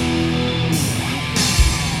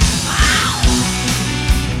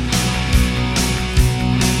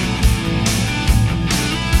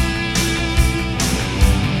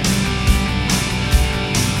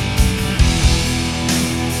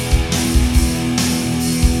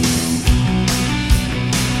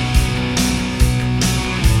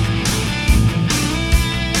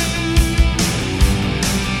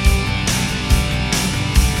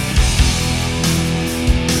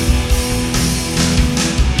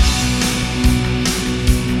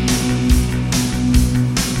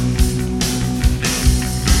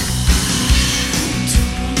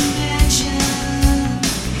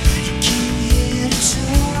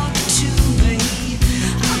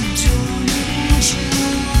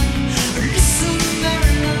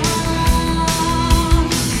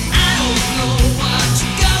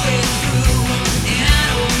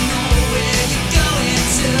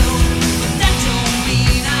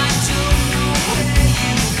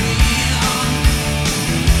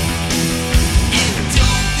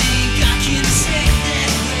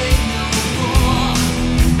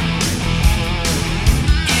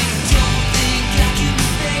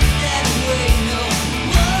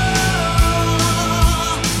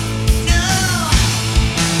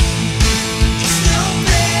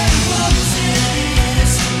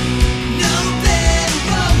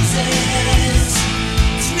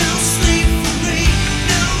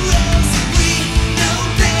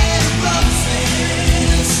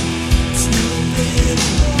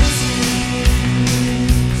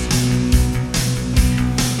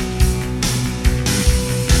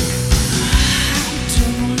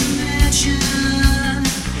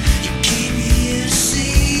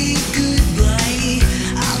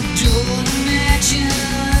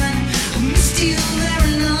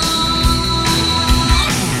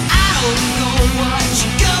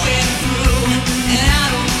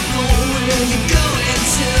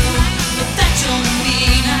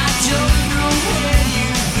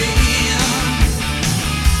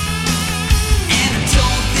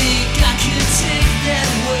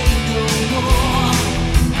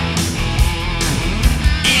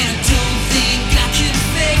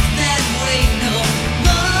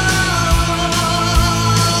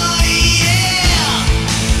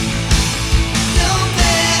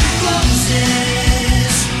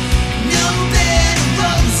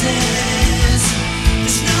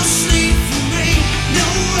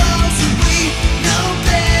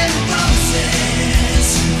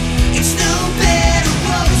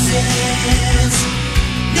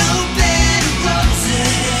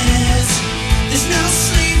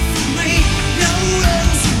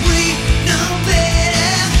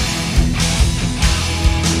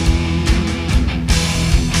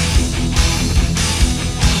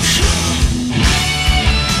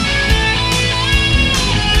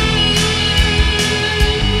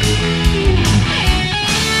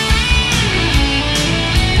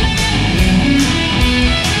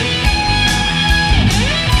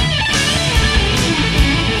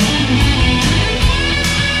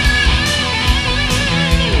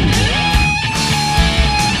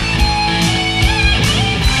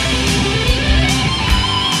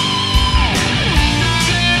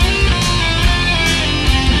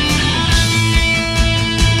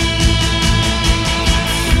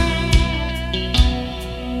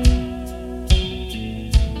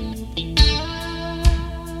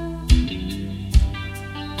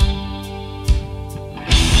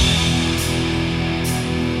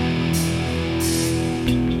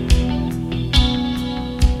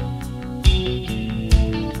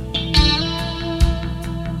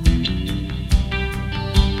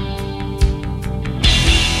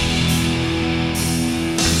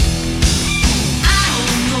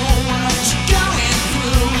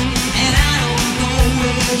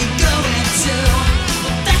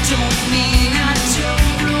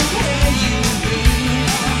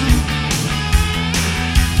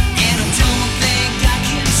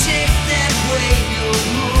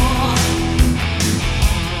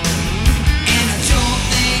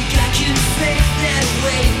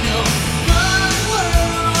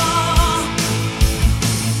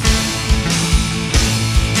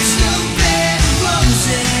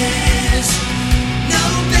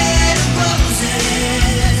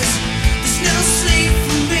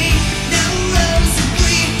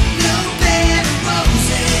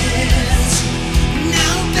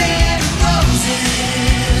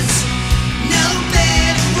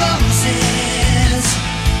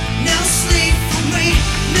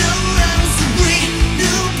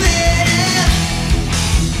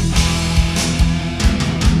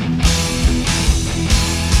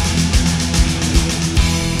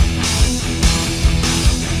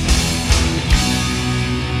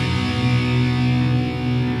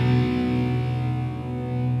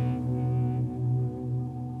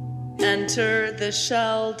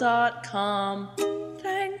 entertheshell.com.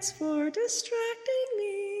 Thanks for distracting.